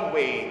go one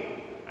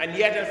way. And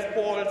yet, as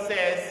Paul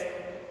says,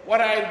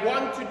 what I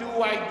want to do,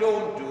 I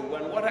don't do.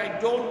 And what I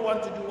don't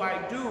want to do,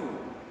 I do.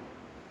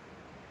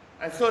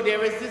 And so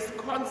there is this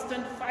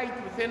constant fight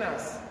within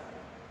us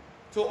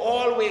to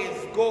always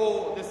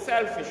go the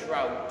selfish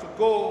route, to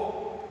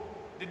go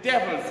the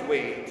devil's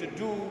way, to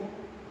do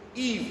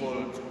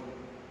evil,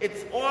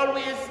 It's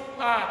always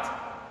part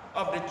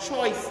of the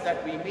choice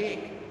that we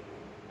make.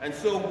 And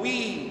so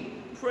we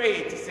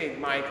pray to St.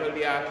 Michael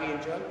the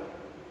Archangel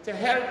to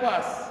help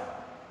us,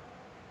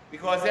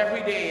 because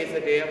every day is a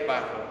day of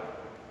battle.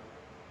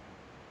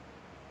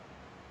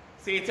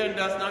 Satan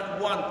does not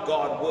want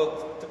God's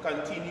work to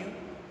continue.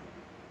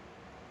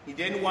 He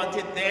didn't want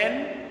it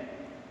then.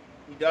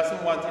 He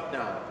doesn't want it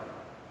now.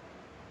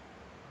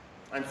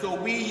 And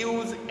so we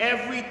use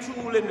every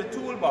tool in the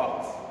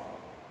toolbox,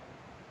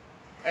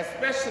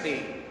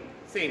 especially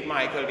St.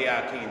 Michael the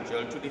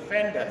Archangel, to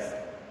defend us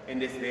in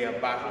this day of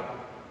battle,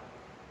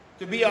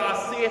 to be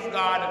our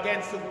safeguard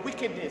against the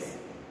wickedness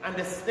and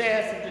the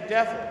snares of the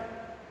devil.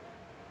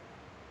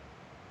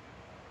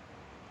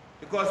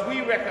 Because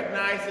we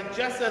recognize that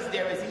just as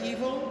there is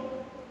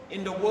evil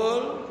in the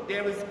world,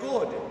 there is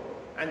good.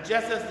 And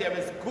just as there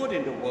is good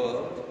in the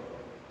world,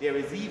 there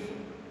is evil.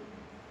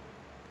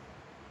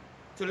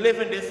 To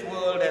live in this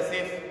world as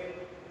if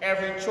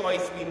every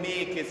choice we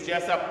make is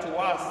just up to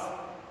us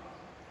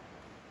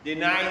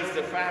denies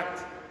the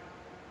fact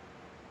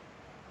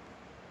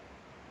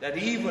that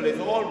evil is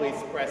always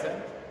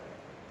present,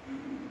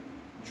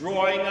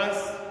 drawing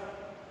us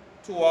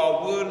to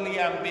our worldly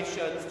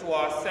ambitions, to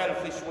our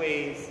selfish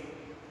ways,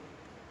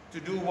 to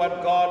do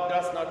what God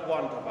does not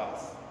want of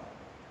us.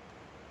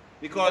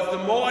 Because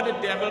the more the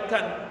devil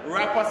can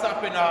wrap us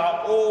up in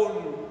our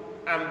own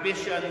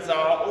ambitions,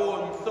 our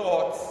own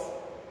thoughts,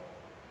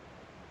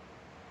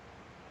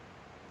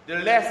 the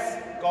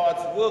less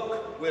God's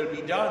work will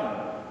be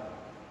done,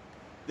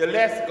 the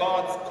less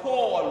God's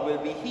call will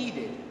be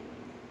heeded,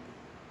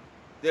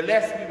 the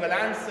less we will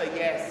answer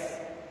yes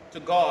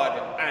to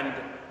God and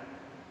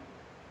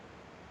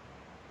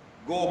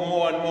go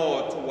more and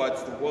more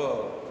towards the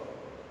world.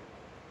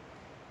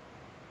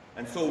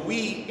 And so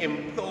we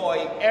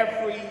employ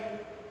every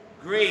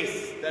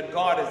grace that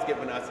God has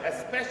given us,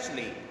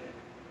 especially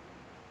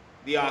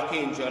the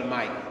Archangel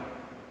Michael,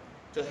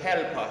 to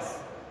help us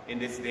in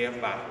this day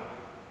of battle.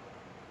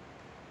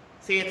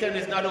 Satan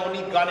is not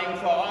only gunning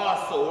for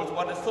our souls,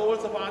 but the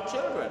souls of our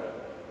children.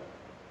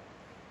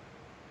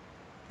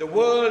 The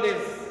world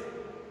is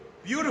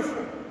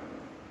beautiful.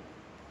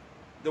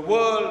 The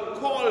world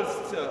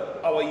calls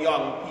to our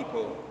young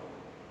people.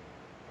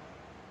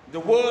 The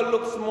world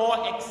looks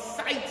more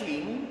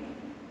exciting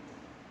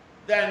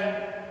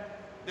than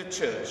the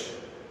church.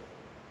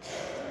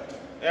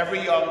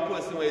 Every young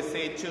person will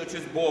say church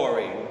is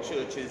boring,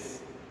 church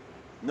is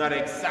not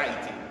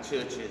exciting,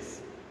 church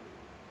is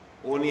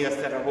only a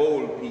set of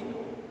old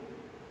people.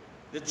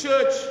 The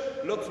church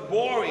looks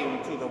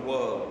boring to the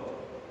world,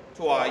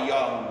 to our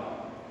young.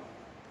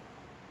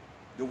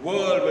 The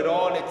world with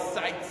all its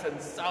sights and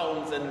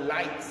sounds and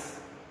lights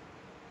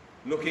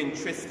look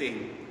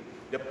interesting.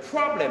 The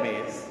problem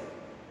is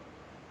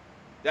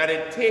that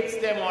it takes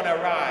them on a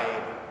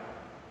ride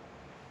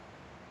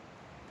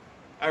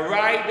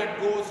that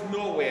goes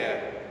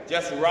nowhere,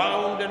 just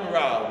round and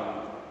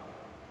round,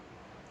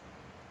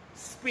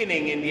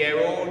 spinning in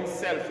their own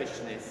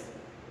selfishness,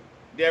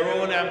 their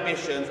own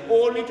ambitions,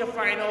 only to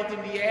find out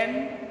in the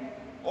end,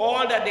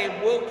 all that they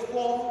worked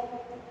for,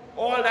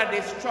 all that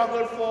they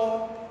struggled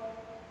for,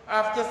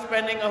 after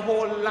spending a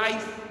whole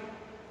life,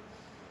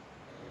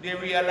 they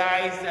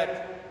realize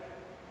that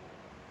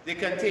they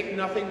can take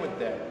nothing with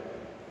them.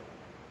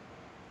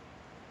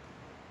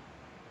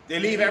 They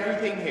leave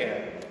everything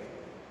here.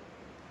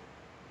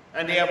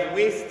 And they have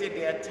wasted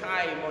their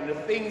time on the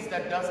things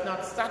that does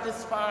not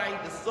satisfy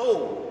the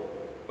soul,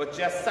 but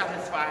just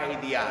satisfy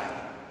the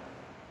eye.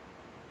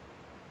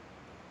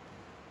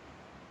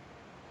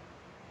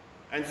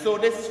 And so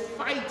this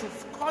fight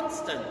is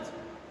constant.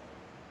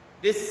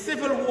 This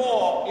civil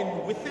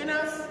war within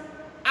us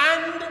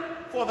and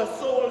for the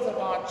souls of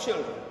our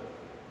children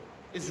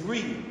is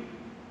real.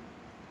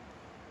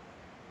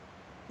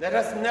 Let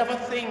us never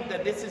think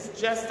that this is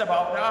just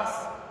about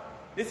us.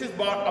 This is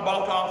about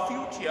our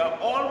future,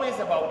 always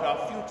about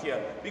our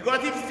future.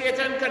 Because if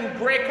Satan can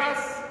break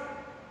us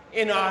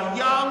in our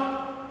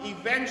young,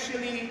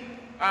 eventually,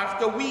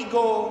 after we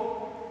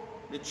go,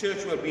 the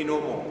church will be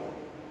no more.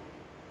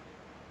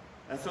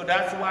 And so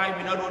that's why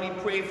we not only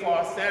pray for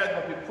ourselves,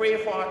 but we pray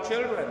for our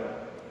children.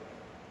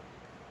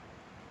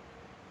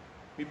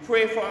 We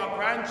pray for our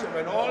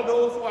grandchildren, all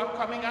those who are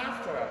coming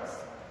after us.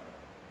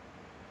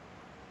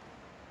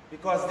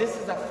 Because this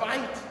is a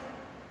fight,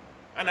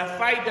 and a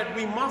fight that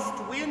we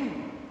must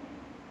win.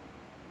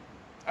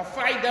 A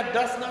fight that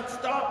does not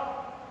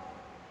stop.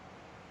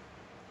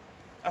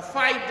 A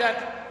fight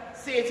that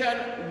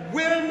Satan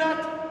will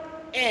not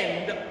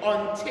end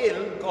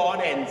until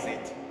God ends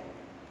it.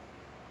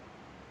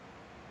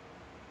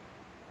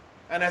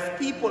 And as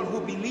people who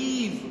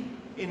believe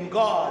in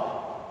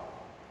God,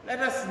 let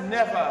us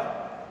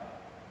never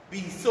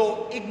be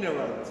so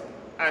ignorant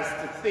as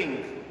to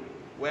think,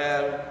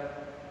 well,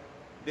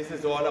 this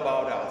is all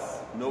about us.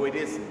 No, it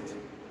isn't.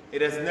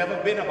 It has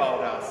never been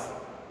about us.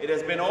 It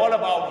has been all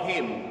about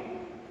him.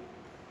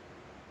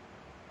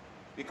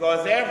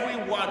 Because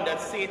every one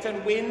that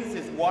Satan wins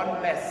is one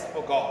less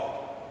for God.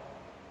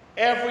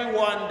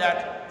 Everyone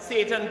that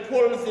Satan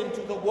pulls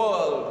into the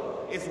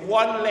world is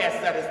one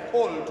less that is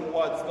pulled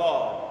towards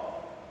God.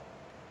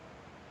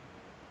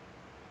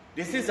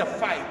 This is a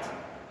fight.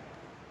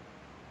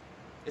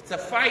 It's a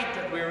fight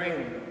that we're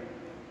in.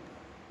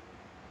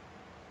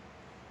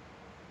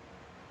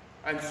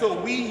 And so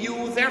we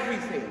use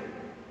everything,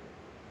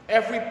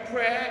 every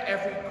prayer,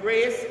 every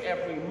grace,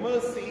 every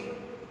mercy,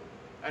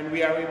 and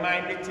we are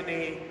reminded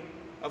today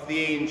of the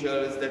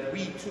angels that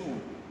we too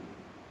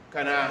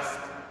can ask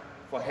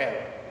for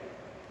help.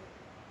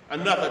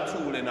 Another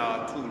tool in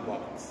our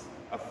toolbox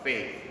of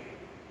faith.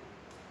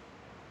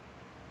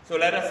 So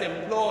let us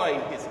employ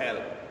his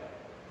help.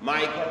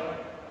 Michael,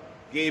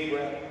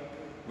 Gabriel,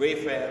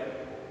 Raphael.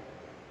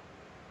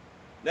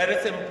 Let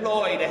us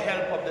employ the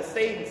help of the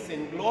saints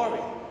in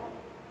glory.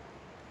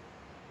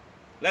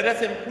 Let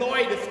us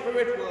employ the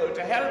spirit world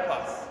to help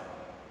us.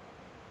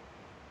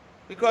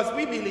 Because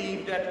we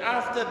believe that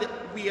after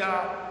we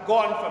are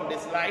gone from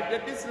this life,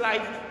 that this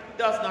life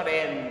does not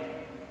end.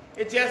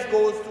 It just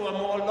goes to a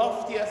more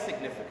loftier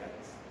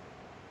significance.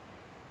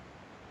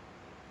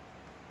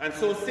 And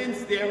so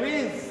since there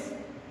is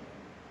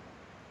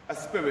a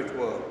spirit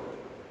world,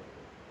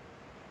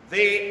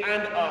 they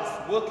and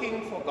us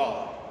working for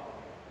God,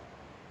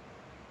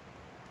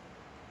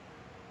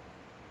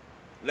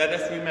 let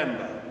us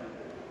remember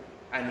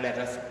and let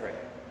us pray.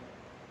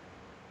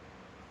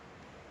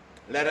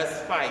 Let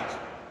us fight,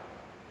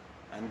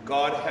 and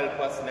God help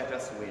us, let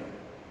us win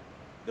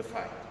the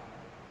fight.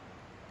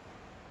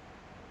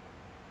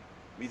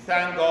 We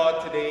thank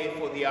God today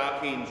for the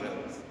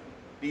archangels,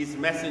 these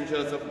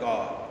messengers of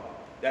God,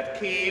 that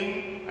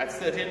came at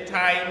certain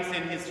times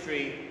in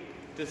history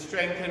to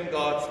strengthen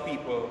God's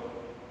people,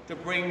 to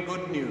bring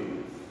good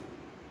news,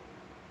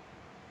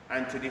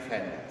 and to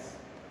defend us.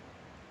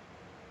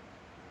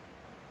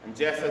 And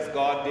just as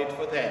God did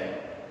for them,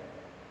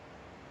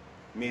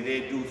 may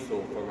they do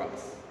so for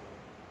us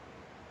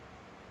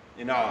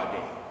in our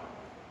day,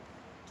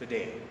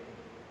 today.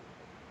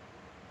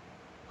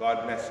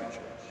 God bless you,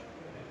 church.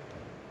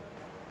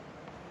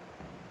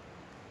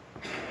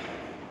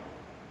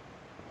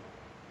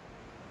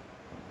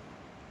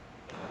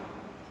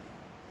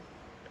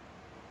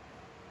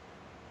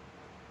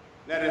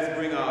 Let us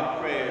bring our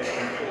prayers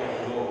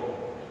before the Lord.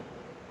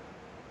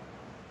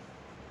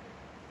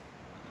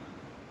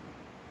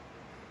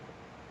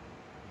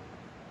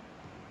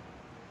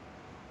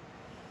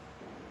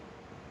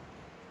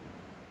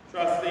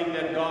 Trusting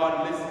that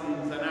God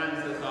listens and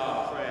answers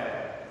our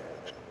prayer.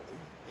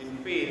 In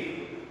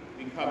faith,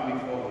 we come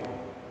before him.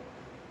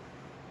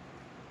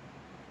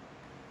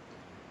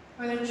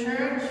 For the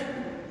church,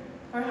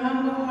 for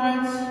humble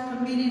hearts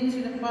committed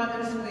to the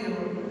Father's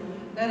will,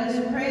 let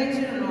us pray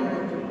to the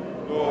Lord.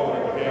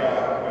 Lord, hear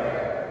our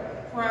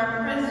prayer. For our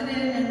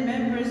president and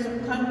members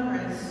of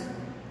Congress,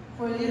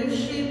 for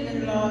leadership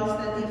and laws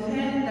that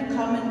defend the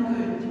common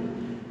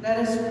good, let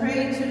us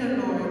pray to the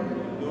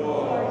Lord.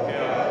 Lord,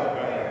 hear our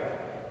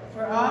prayer.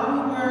 For all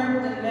who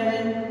work the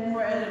land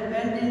for an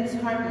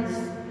abundant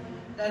harvest,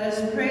 let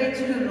us pray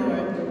to the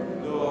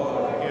Lord.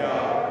 Lord, hear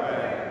our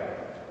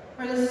prayer.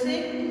 For the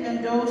sick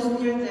and those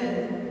near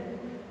death,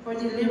 for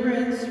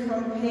deliverance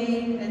from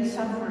pain and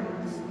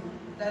sufferings,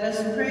 let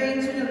us pray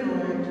to the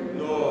Lord.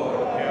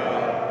 Lord, hear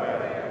our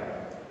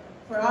prayer.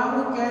 For all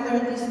who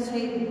gather at this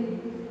table,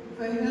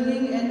 for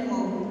healing and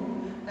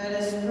hope, let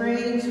us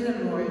pray to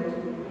the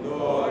Lord.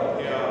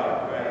 Lord, hear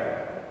our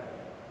prayer.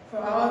 For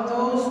all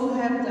those who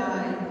have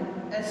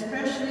died,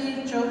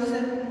 especially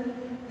Joseph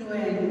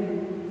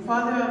Nguyen,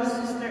 father of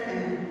Sister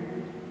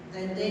Anne,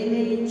 that they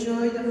may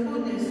enjoy the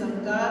fullness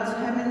of God's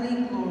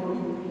heavenly glory,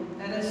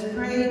 let us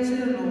pray to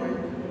the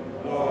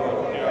Lord.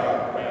 Lord, hear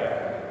our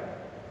prayer.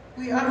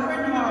 We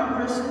offer now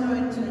our personal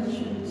intentions.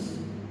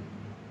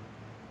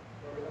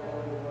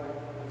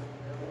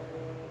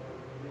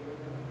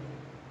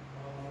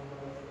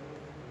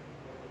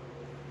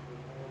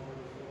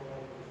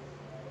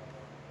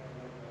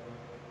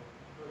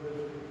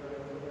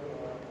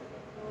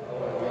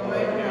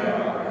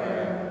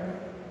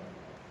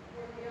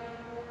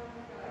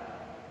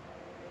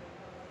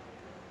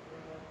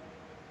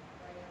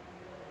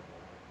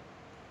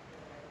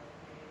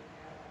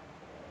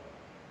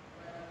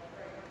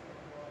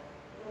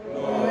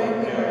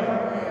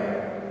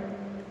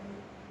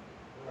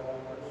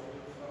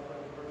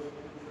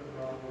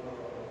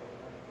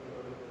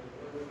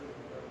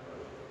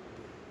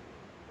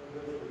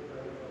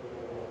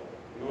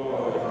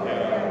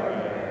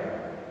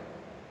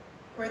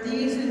 For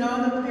these and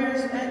all the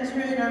prayers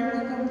entered in our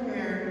book of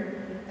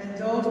prayer, and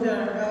those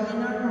that are held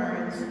in our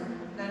hearts,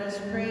 let us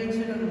pray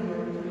to the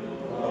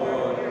Lord.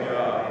 Lord, hear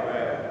our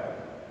prayer.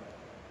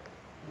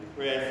 We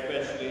pray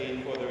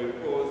especially for the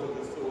repose of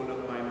the soul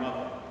of my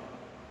mother,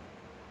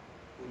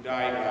 who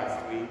died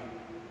last week.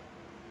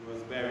 She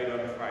was buried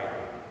on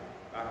Friday,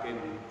 back in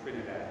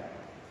Trinidad.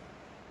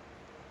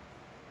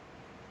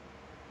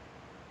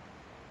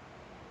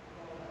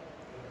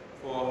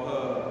 For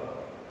her,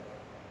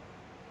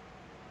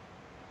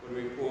 for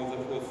the repose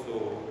of her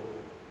soul,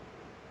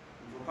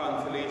 and for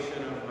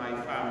consolation of my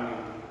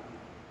family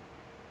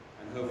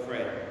and her friends.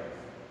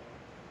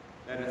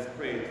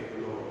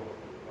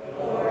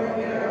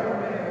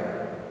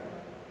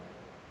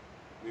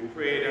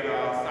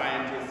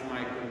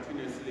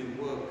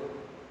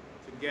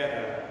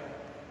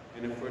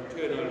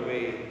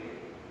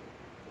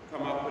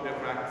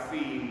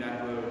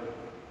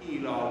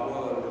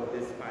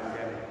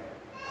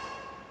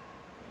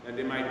 that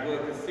they might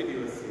work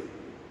assiduously.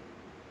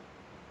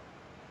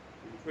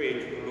 We pray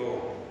to the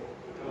Lord.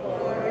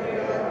 Lord,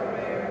 hear our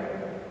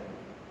prayer.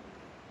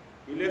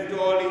 We lift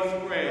all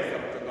these prayers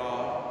up to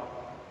God,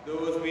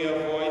 those we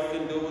have voiced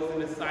and those in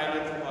the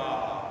silence of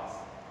our hearts.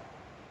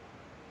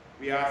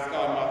 We ask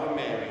our Mother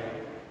Mary,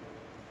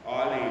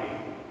 Our Lady,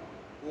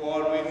 who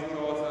always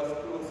draws us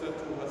closer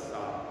to her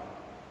Son,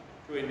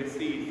 to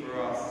intercede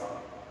for us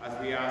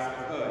as we ask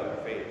of her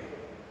in faith.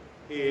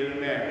 Hail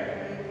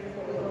Mary,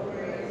 Full of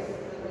grace,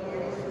 the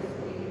Lord is with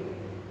thee.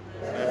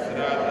 blessed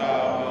art thou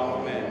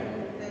among men,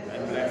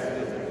 and blessed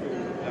is the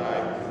fruit of thy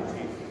womb,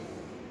 Jesus.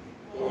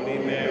 Holy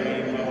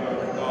Mary, Mother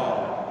of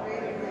God,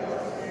 Pray for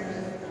us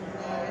sinners,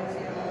 now and at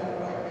the hour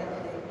of our death.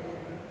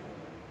 Amen.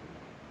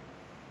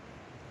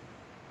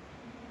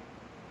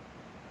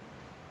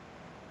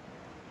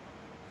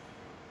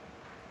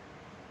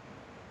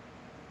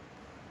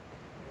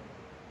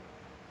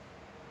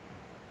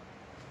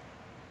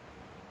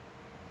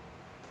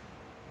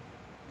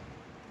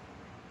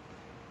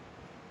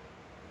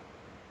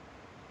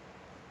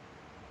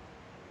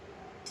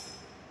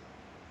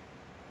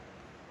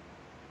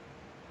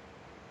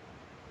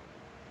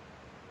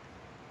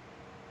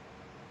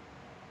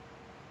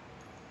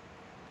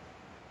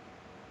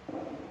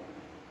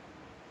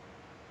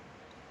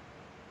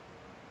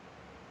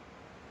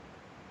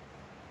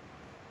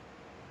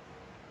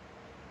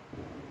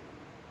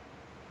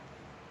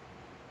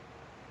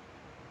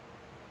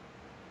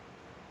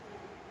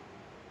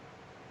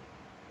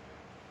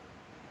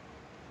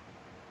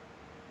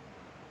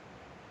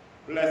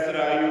 Blessed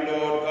are you,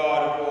 Lord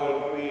God of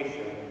all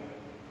creation,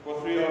 for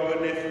through your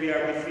goodness we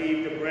have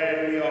received the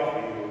bread we offer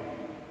you,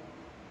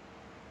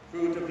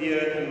 fruit of the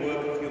earth and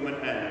work of human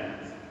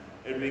hands.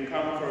 It will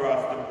become for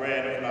us the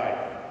bread of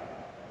life.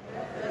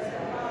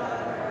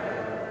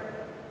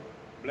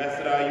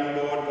 Blessed are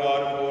you, Lord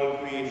God of all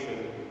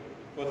creation,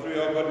 for through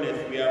your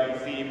goodness we have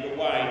received the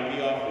wine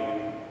we offer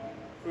you,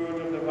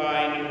 fruit of the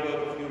vine and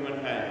work of human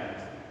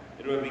hands.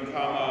 It will become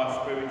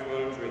our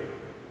spiritual drink.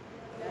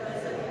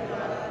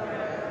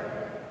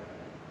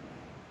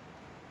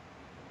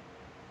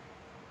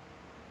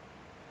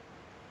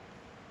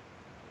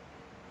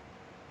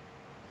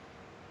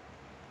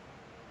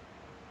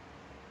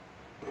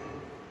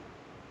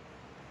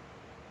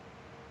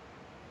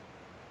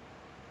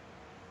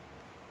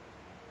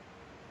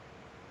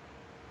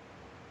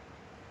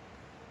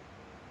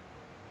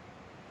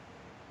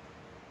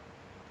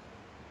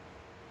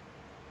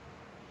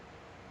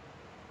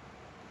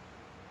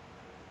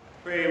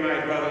 Pray,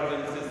 my brothers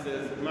and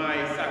sisters, my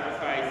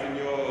sacrifice and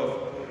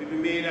yours will be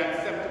made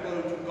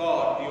acceptable to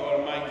God, the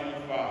Almighty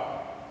Father.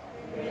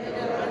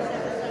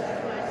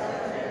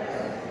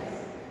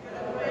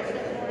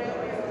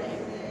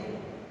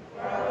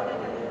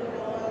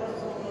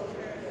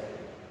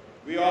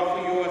 We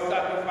offer you a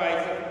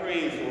sacrifice of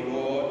praise, O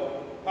Lord,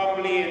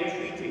 humbly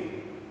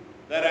entreating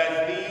that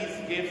as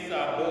these gifts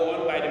are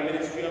borne by the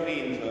ministry of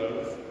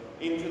angels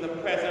into the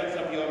presence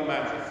of your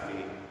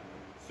majesty,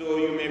 so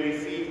you may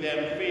receive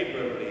them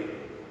favorably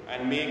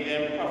and make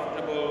them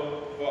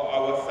profitable for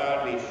our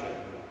salvation.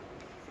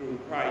 Through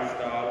Christ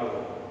our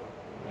Lord.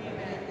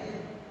 Amen.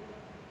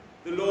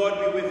 The Lord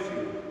be with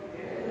you.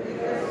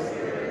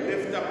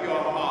 Lift up your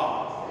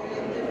hearts.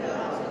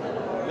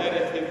 Let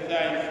us give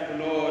thanks to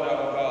the Lord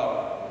our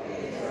God.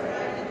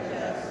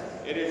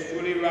 It is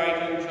truly right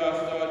and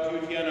just, our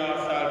duty and our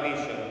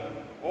salvation,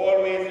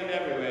 always and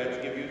everywhere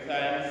to give you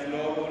thanks,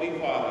 Lord, Holy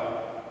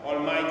Father,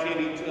 Almighty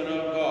and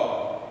eternal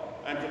God,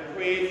 and to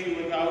praise you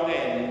without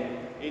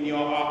end in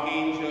your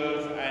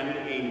archangels and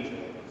angels.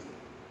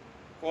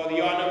 For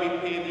the honor we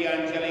pay the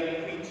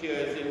angelic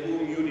creatures in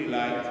whom you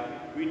delight,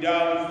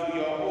 redounds to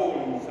your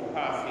own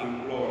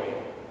surpassing glory.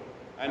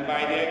 And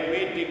by their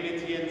great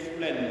dignity and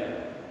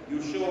splendor,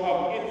 you show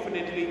how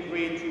infinitely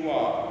great you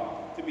are,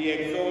 to be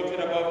exalted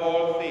above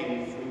all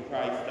things through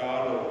Christ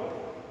our Lord.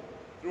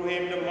 Through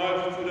him the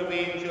multitude of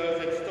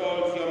angels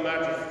extols your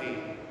majesty,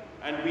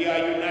 and we are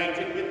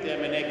united with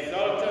them in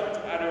exultant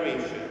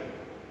adoration,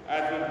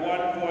 as with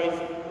one voice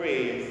of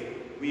praise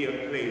we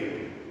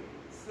acclaim.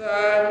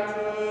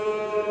 Sanctus,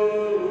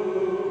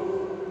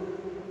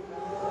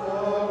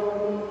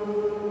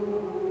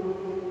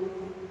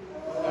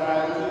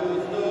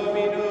 Sanctus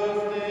Dominus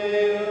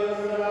Deus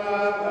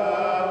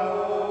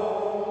Sabaoth,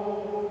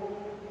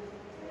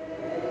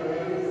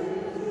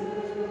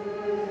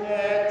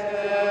 et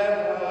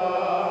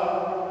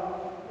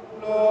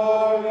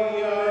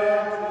gloria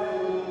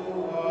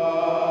tua.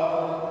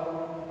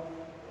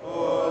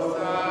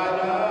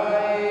 Hosanna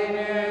in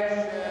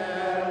excelsis,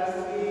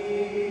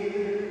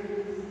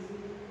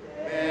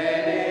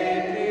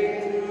 benedictus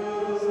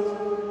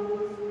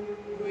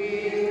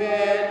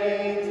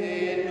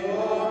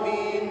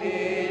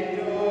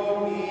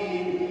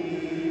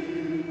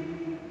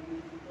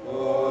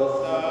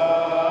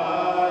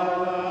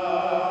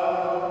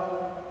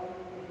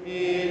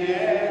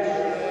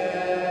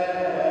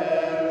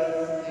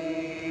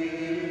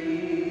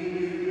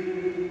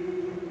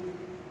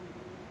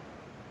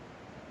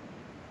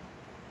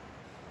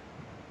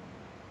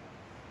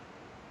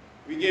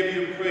give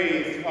you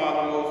praise,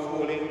 Father most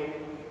holy,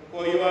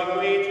 for you are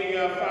great and you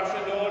have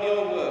fashioned all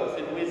your works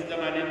in wisdom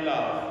and in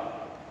love.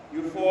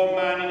 You formed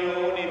man in your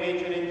own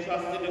image and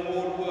entrusted the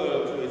whole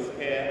world to his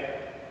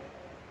care,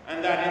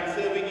 and that in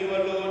serving you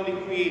alone, the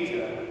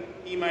Creator,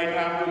 he might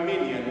have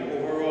dominion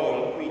over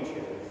all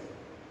creatures.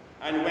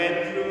 And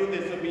when through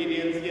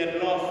disobedience he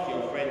had lost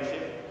your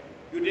friendship,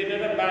 you did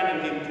not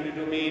abandon him to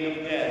the domain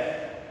of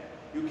death.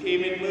 You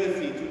came in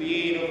mercy to the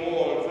aid of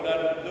all, so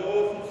that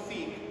those who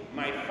seek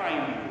might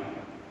find you.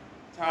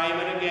 Time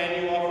and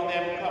again you offer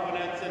them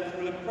covenants, and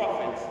through the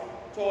prophets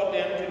taught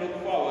them to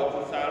look forward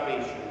to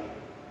salvation.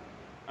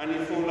 And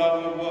you so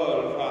loved the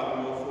world,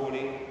 Father most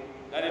holy,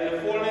 that in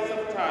the fullness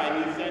of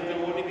time you sent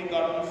your only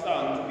begotten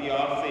Son to be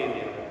our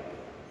Savior.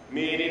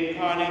 Made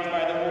incarnate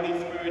by the Holy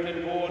Spirit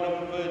and born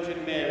of the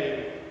Virgin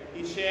Mary,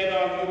 he shared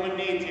our human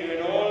nature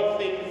in all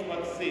things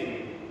but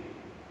sin.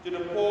 To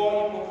the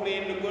poor he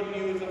proclaimed the good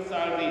news of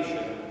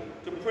salvation,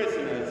 to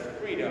prisoners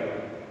freedom,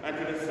 and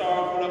to the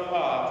sorrowful of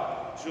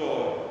heart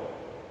joy.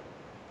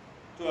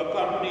 To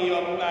accompany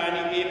your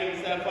plan he gave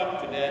himself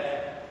up to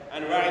death,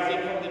 and rising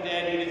from the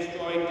dead he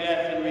destroyed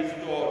death and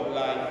restored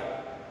life,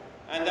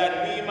 and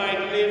that we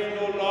might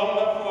live no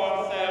longer for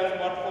ourselves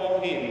but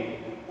for him,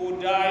 who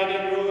died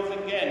and rose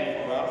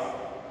again for us.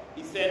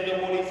 He sent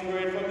the Holy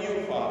Spirit from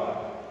you, Father,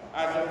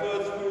 as the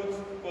first fruits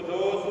for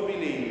those who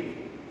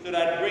believe, so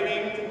that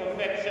bringing to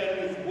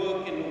perfection his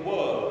work in the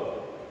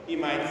world, he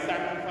might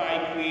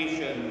sanctify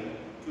creation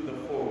to the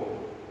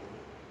full.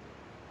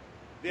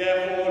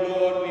 Therefore,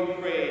 Lord, we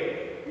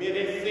pray, may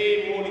this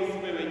same Holy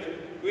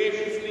Spirit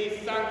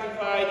graciously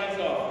sanctify these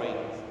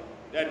offerings,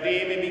 that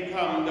they may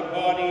become the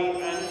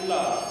body and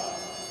blood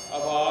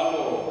of our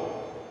Lord,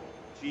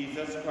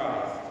 Jesus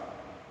Christ,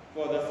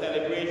 for the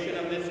celebration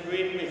of this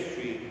great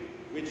mystery,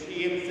 which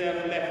he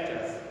himself left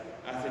us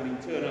as an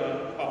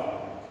eternal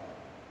covenant.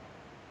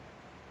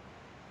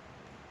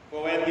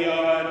 For when the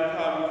hour had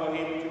come for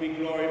him to be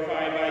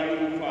glorified by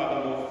you,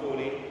 Father most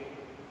holy,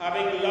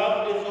 having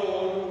loved his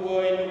own who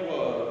were in the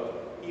world,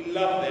 he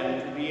loved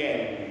them to the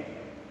end.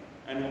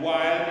 And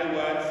while they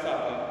were at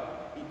supper,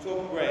 he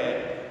took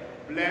bread,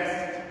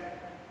 blessed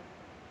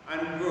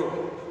and broke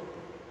it,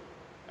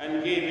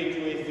 and gave it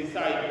to his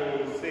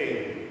disciples,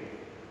 saying,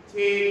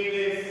 "Take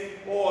this,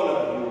 all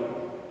of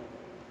you,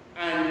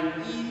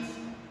 and eat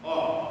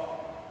of,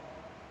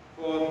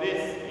 for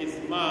this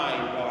is my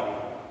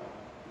body,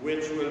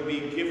 which will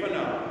be given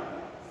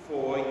up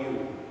for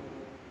you."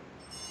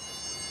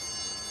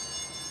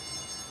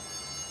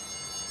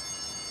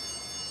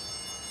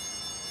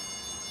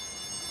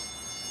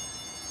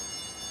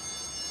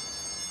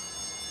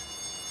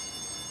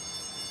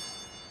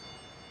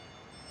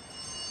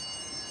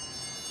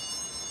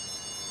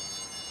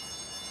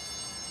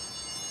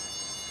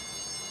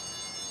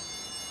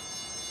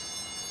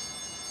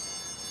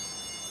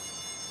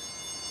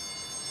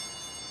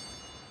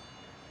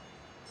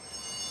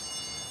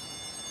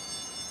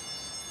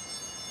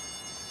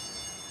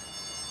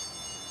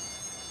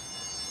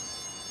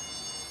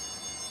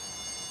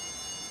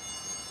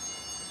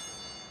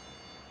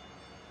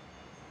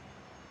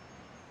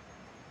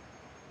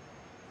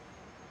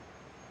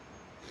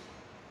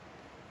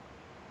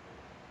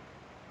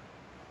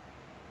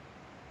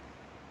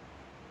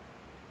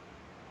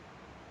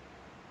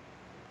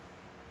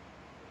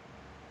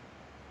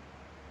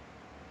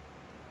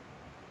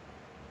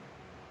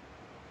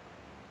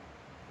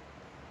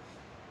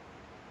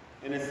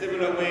 In a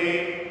similar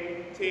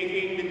way,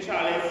 taking the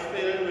chalice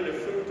filled with the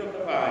fruit of the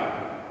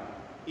vine,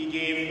 he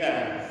gave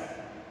thanks,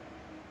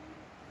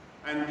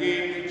 and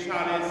gave the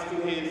chalice to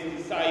his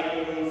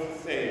disciples,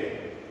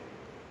 saying,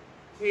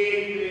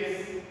 "Take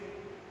this,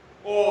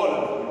 all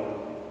of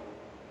you,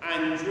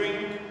 and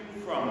drink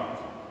from it,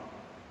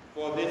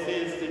 for this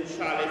is the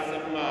chalice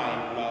of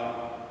my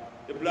blood,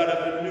 the blood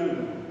of the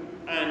new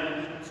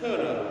and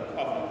eternal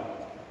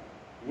covenant,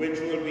 which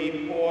will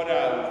be poured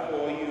out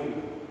for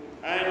you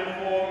and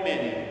for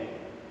many,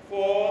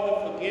 for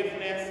the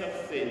forgiveness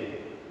of sins.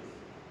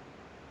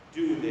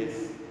 Do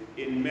this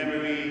in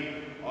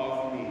memory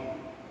of me."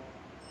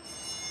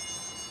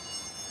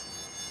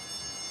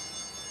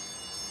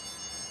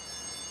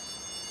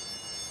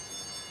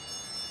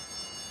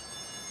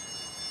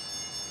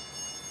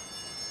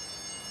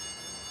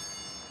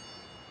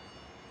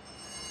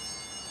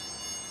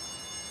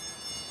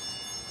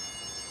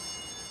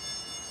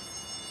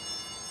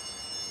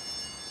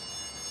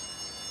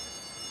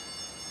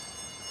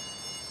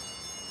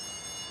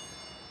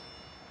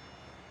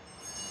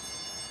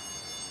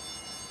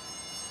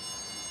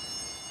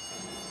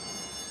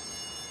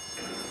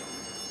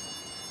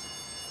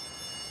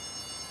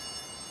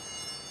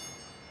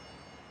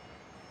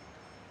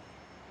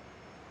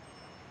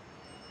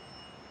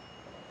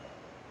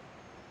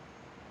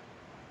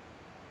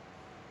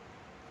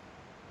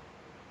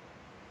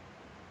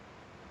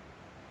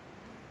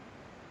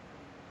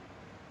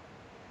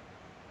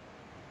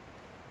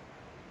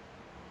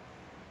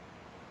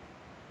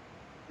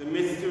 The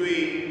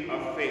mystery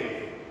of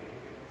faith.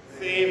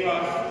 Save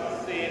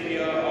us,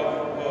 Savior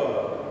of the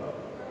world.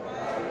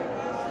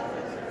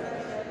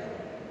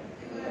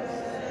 You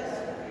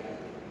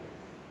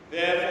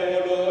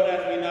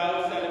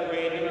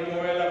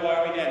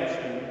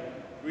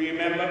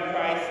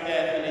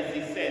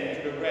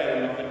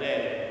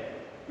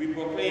We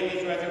proclaim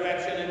his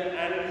resurrection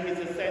and his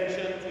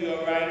ascension to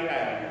your right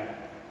hand.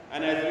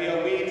 And as we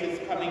await his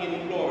coming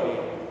in glory,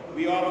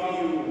 we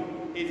offer you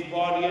his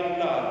body and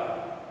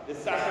blood, the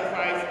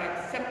sacrifice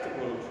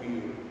acceptable to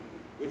you,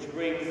 which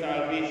brings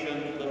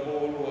salvation to the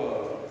whole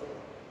world.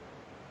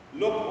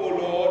 Look, O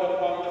Lord,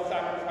 upon the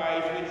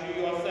sacrifice which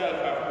you yourself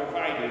have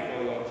provided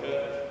for your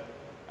church,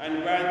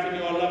 and grant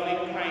in your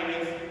loving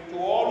kindness to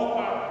all who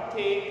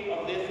partake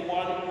of this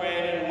one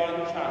bread and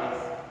one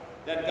chalice,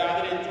 that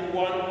gathered into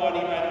one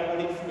body by the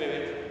Holy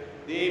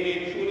Spirit, they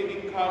may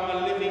truly become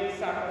a living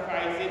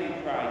sacrifice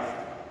in Christ,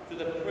 to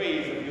the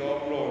praise of your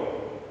glory.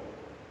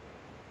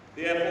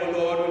 Therefore,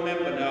 Lord,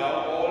 remember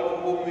now all to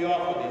whom we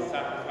offer this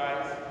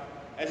sacrifice,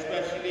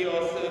 especially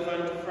your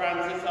servant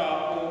Francis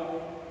our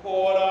Pope,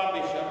 Paul our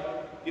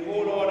Bishop, the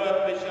whole order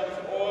of bishops,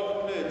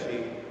 all the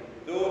clergy,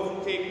 those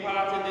who take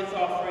part in this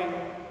offering,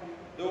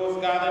 those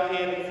gathered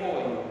here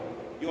before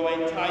you, your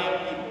entire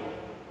people,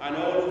 and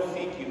all who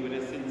seek you with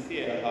a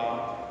sincere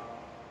heart.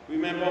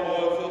 Remember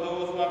also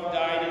those who have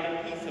died in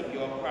the peace of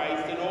your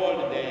Christ, and all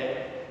the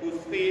dead, whose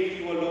faith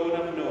you alone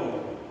have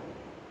known.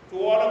 To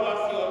all of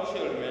us, your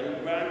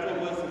children, grant, O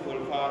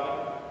merciful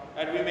Father,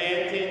 that we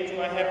may enter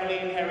into a heavenly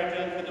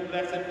inheritance with the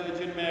Blessed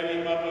Virgin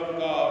Mary, Mother of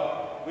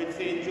God, with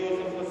Saint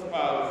Joseph her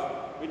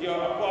spouse, with your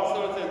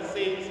apostles and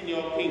saints in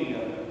your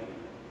kingdom.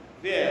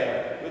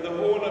 There, with the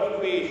whole of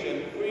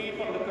creation, free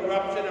from the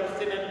corruption of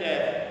sin and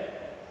death,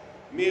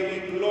 may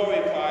we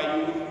glorify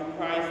you through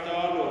Christ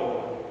our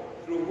Lord,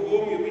 through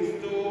whom you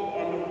bestow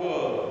on the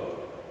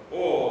world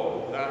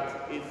all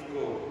that is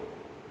good.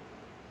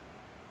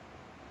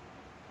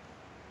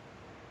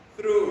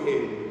 Through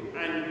him,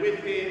 and with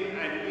him,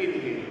 and in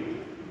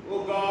him,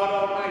 O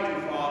God,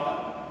 Almighty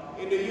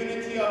Father, in the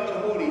unity of the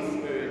Holy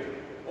Spirit,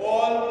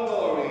 all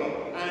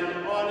glory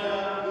and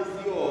honor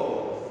is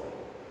yours,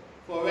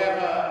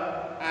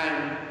 forever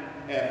and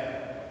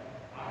ever.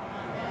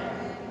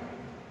 Amen.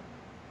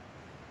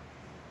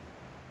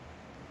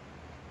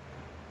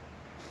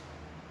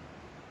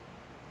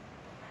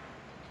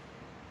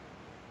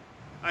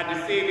 At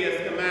the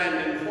Saviour's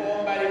command,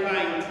 informed by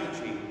divine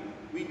teaching,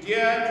 we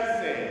dare to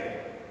say,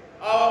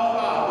 Our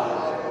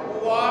Father,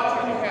 who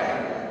art in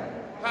heaven,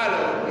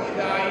 hallowed be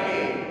thy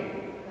name.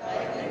 Thy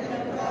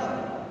kingdom come,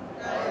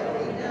 thy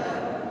will be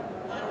done,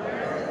 on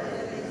earth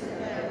as it is in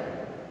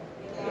heaven.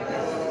 Give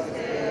us this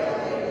day our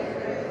daily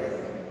bread,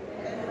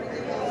 and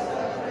forgive us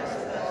our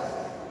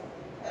trespasses,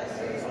 as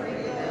we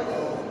forgive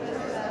those who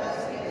trespass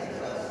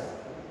against us.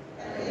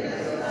 And lead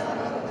us not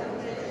into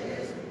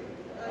temptation,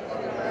 but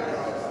deliver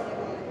us from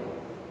evil.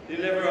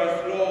 Deliver us,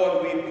 Lord,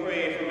 we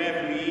pray, from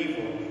every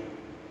evil.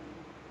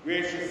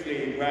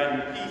 Graciously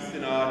grant peace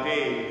in our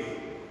days,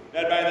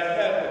 that by the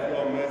help of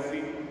your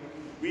mercy,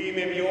 we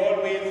may be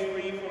always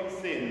free from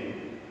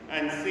sin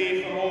and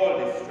safe from all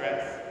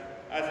distress,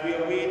 as we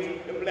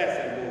await the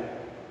blessed hope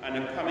and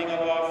the coming of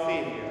our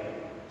Savior,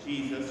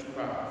 Jesus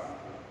Christ.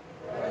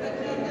 For the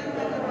kingdom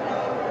and the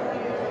power and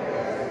the glory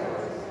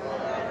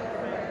are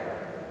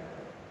forever.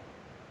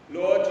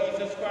 Lord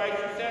Jesus Christ,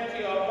 you said to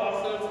your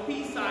apostles,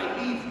 Peace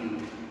I leave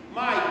you,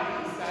 my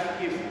peace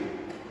I give you.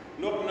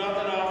 Look not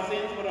on our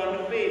sins, but on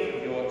the faith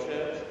of your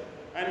church,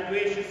 and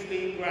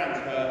graciously grant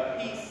her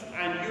peace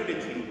and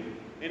unity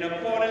in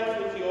accordance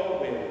with your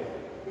will,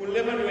 who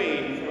live and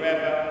reign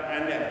forever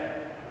and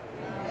ever.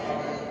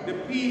 Amen. The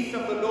peace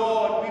of the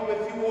Lord be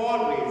with you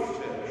always,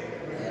 church.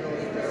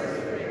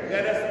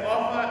 Let us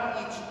offer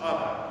each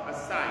other a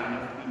sign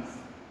of peace.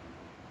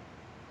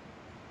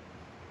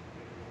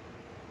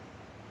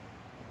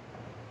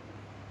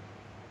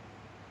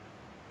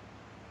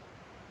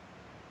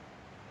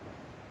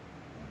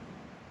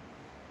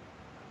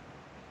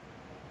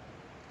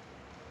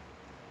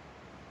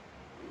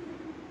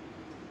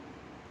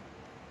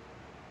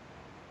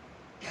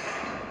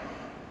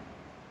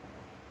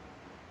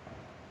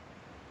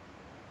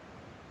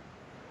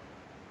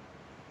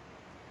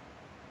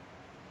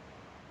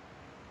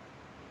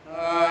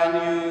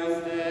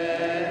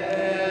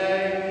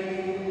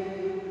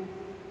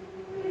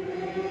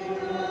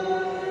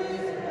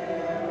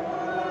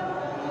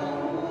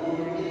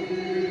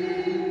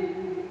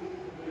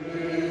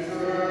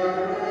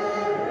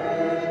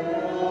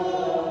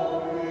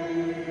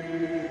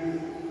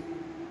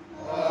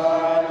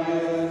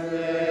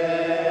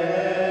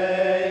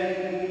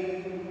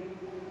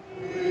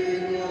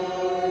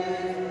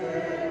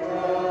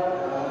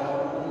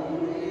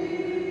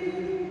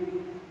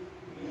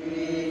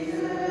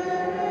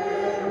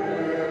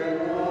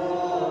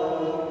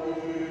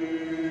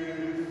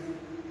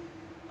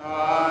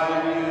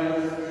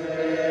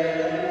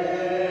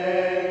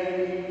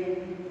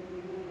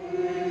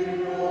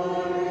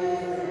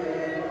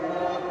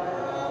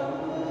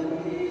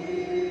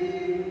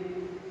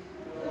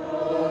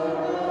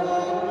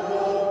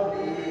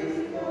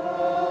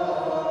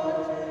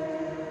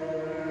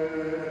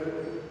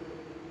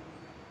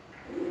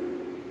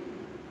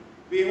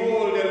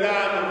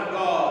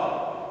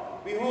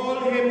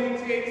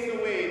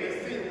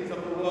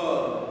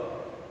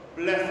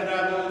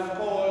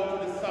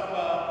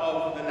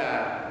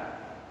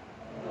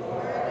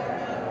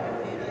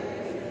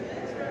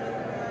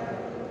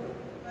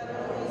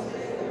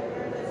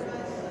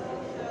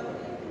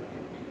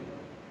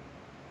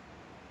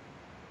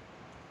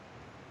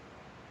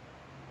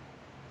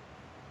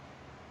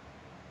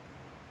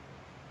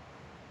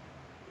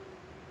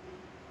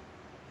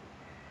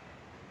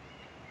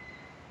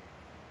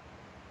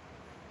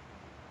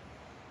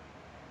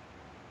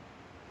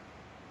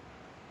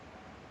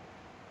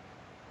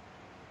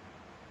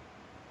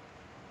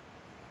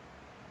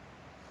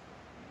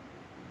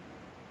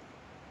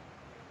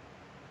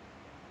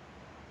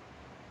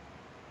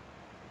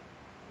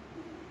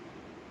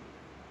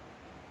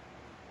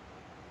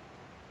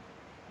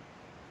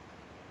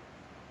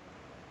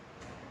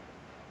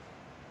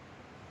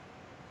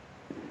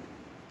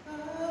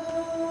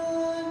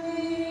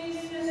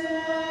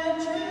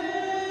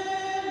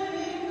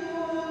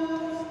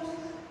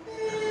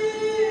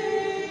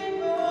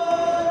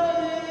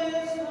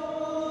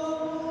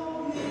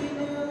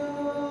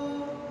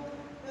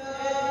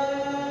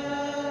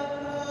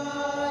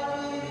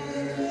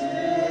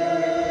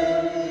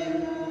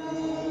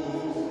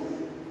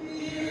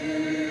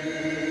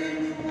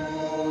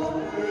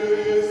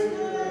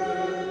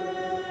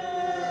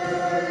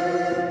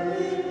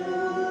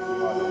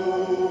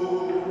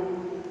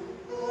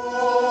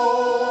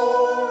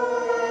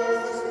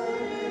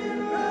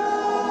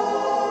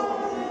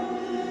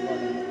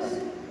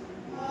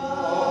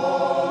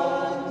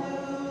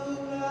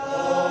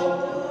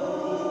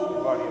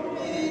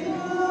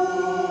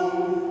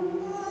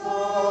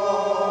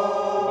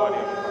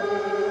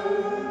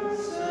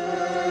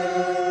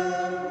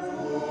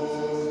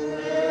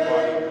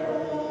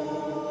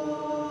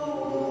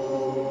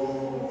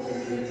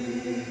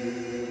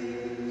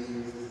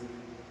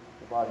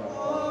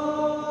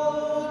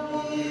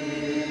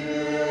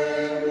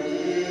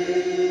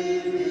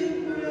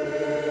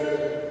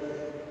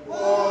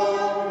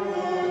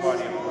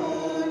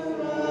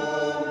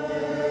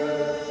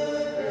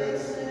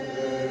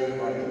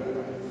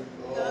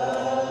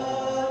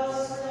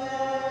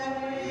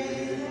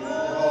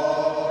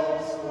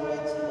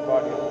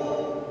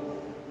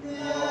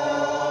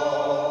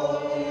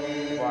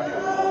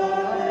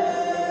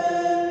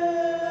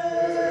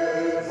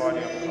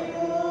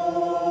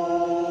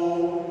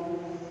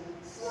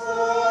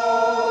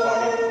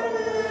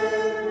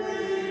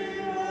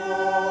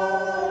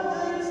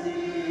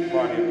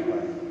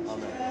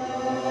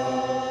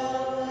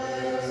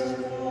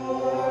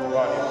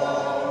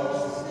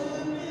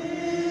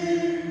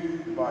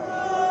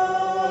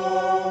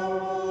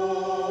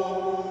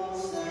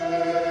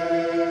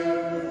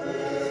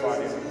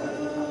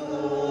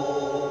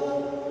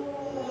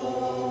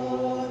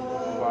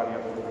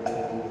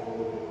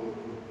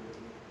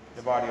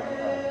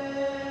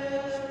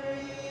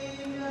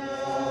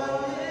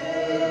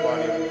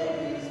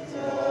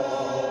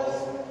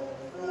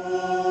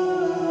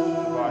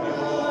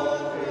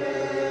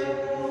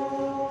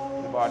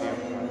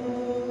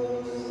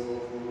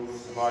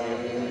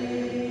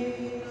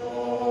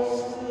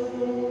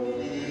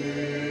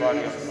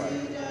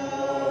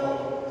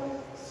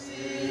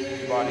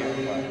 body of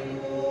Christ.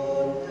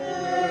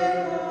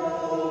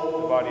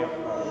 The body of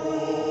Christ.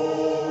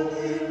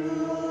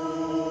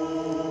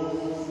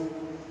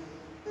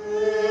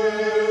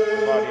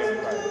 The body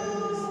of Christ.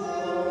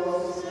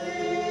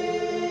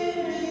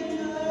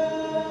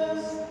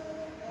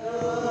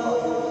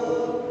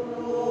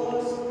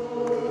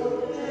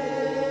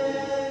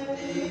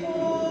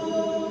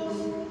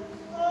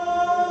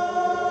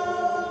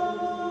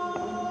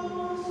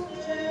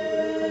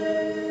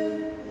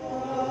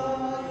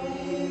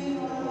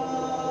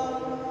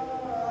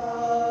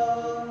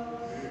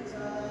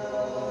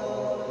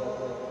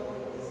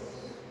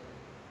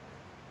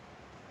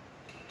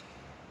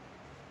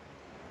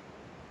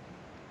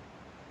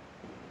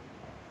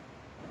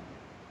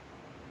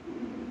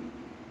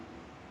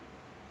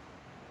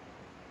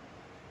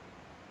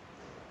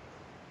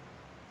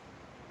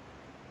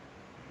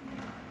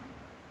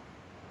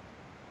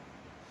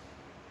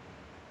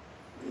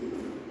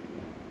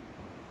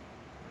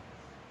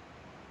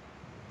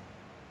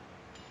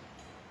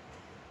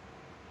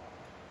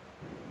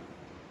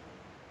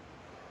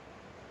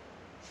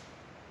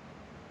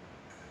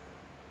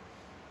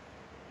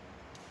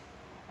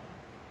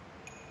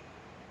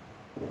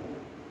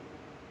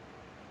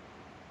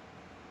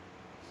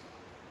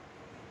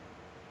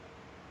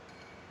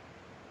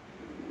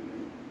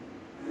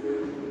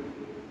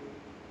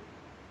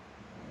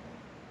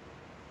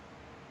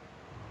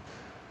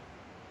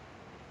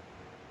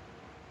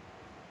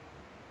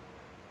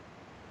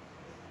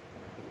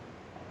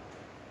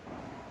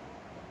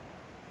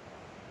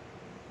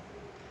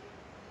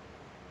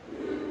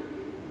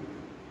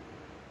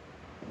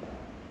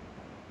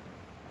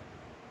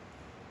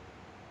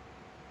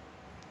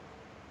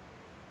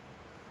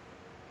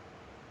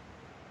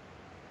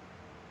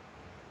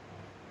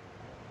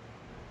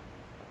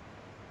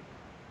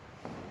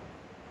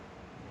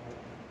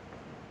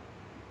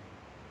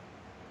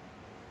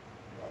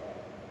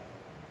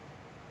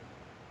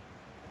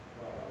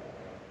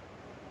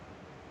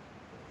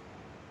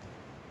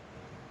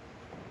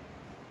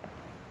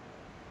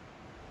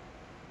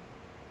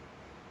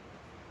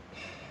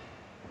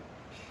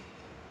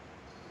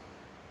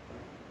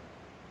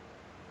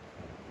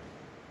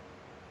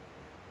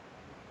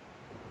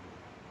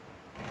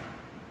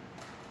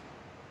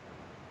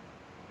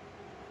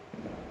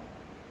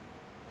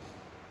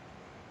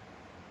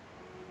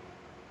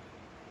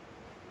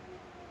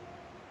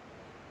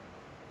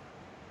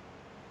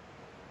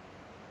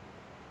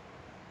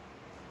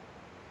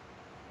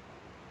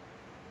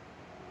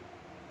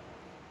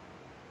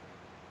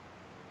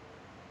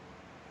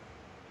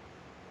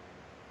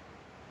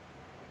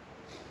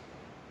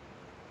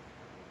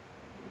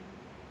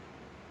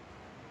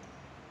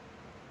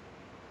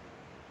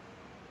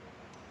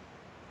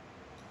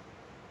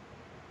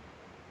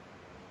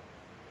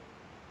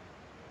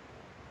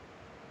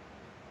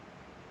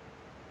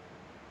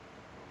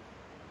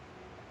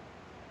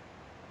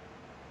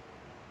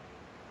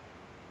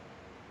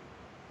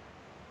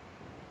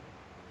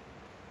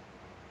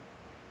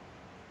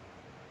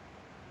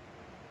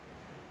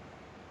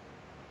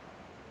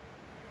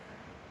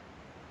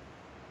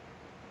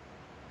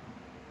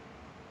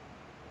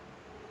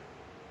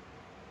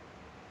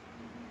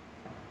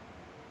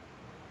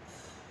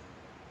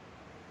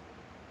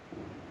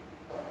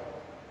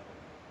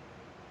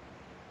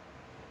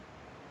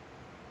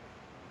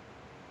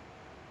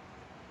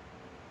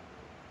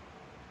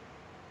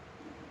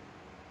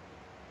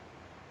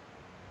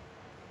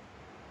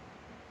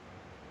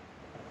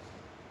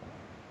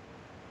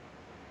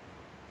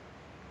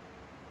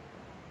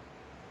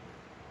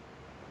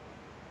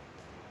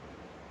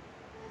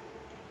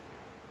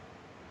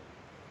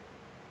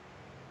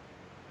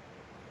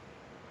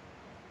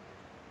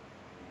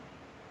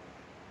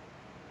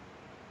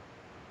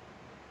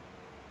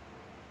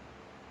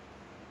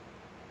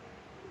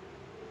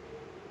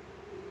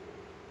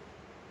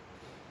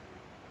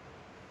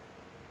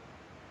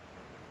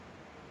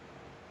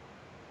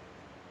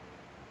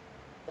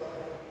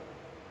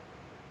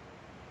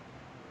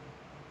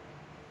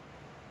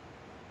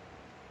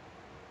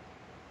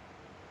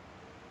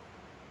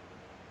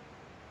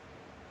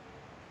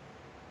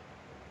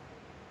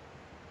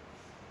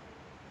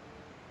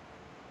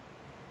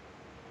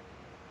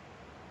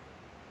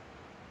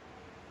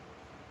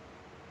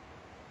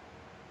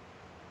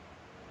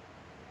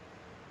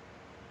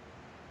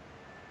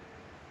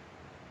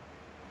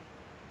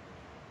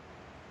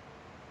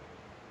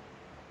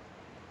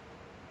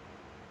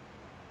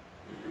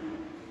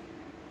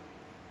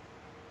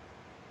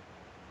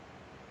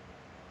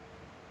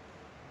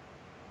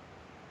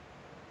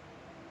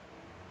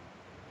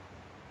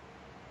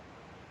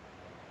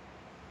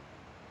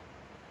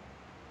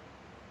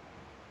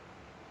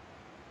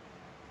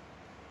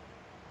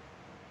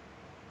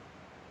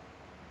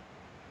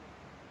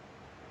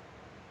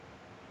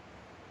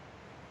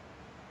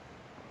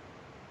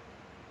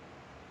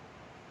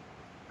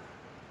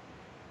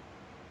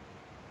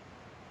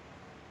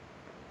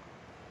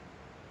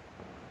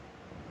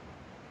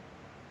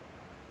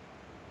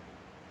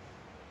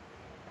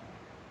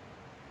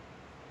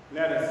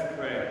 Let us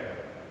pray.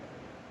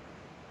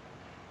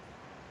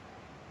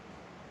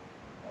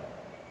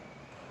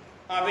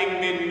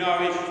 Having been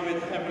nourished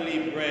with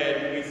heavenly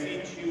bread, we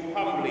beseech you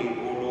humbly,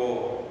 O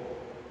Lord,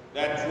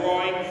 that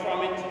drawing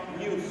from it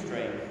new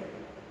strength,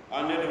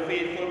 under the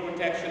faithful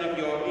protection of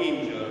your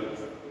angels,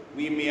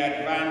 we may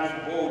advance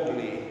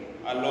boldly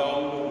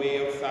along the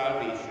way of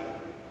salvation.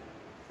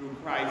 Through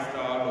Christ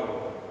our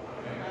Lord.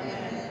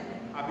 Amen.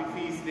 Happy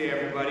feast day,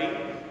 everybody.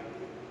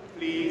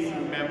 Please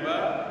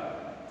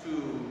remember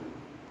to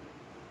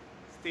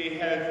stay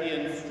healthy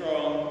and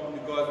strong,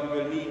 because we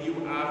will need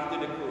you after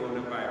the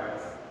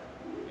coronavirus.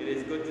 It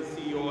is good to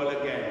see you all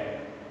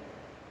again.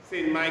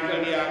 Saint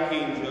Michael the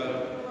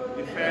Archangel,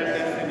 defend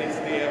us in this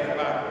day of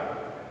battle.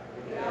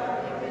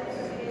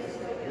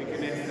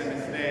 Wickedness and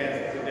the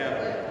snares of the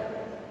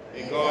devil.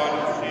 May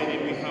God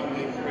shade we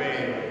humbly pray.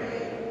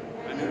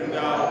 And do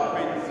thou,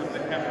 Prince of the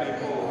heavenly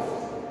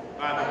host,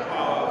 by the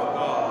power of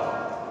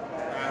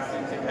God, cast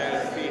into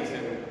hell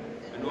Satan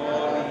and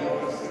all the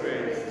evil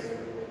spirits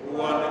who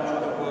wander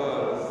through the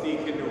world,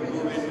 seeking the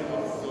ruin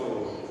of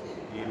souls.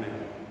 Amen.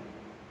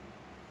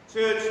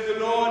 Church, the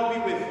Lord be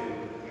with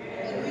you.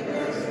 And with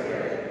your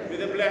spirit. With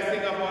the blessing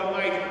of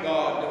Almighty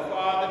God, the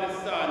Father, the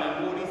Son, and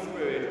Holy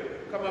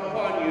Spirit, come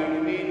upon you and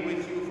remain with you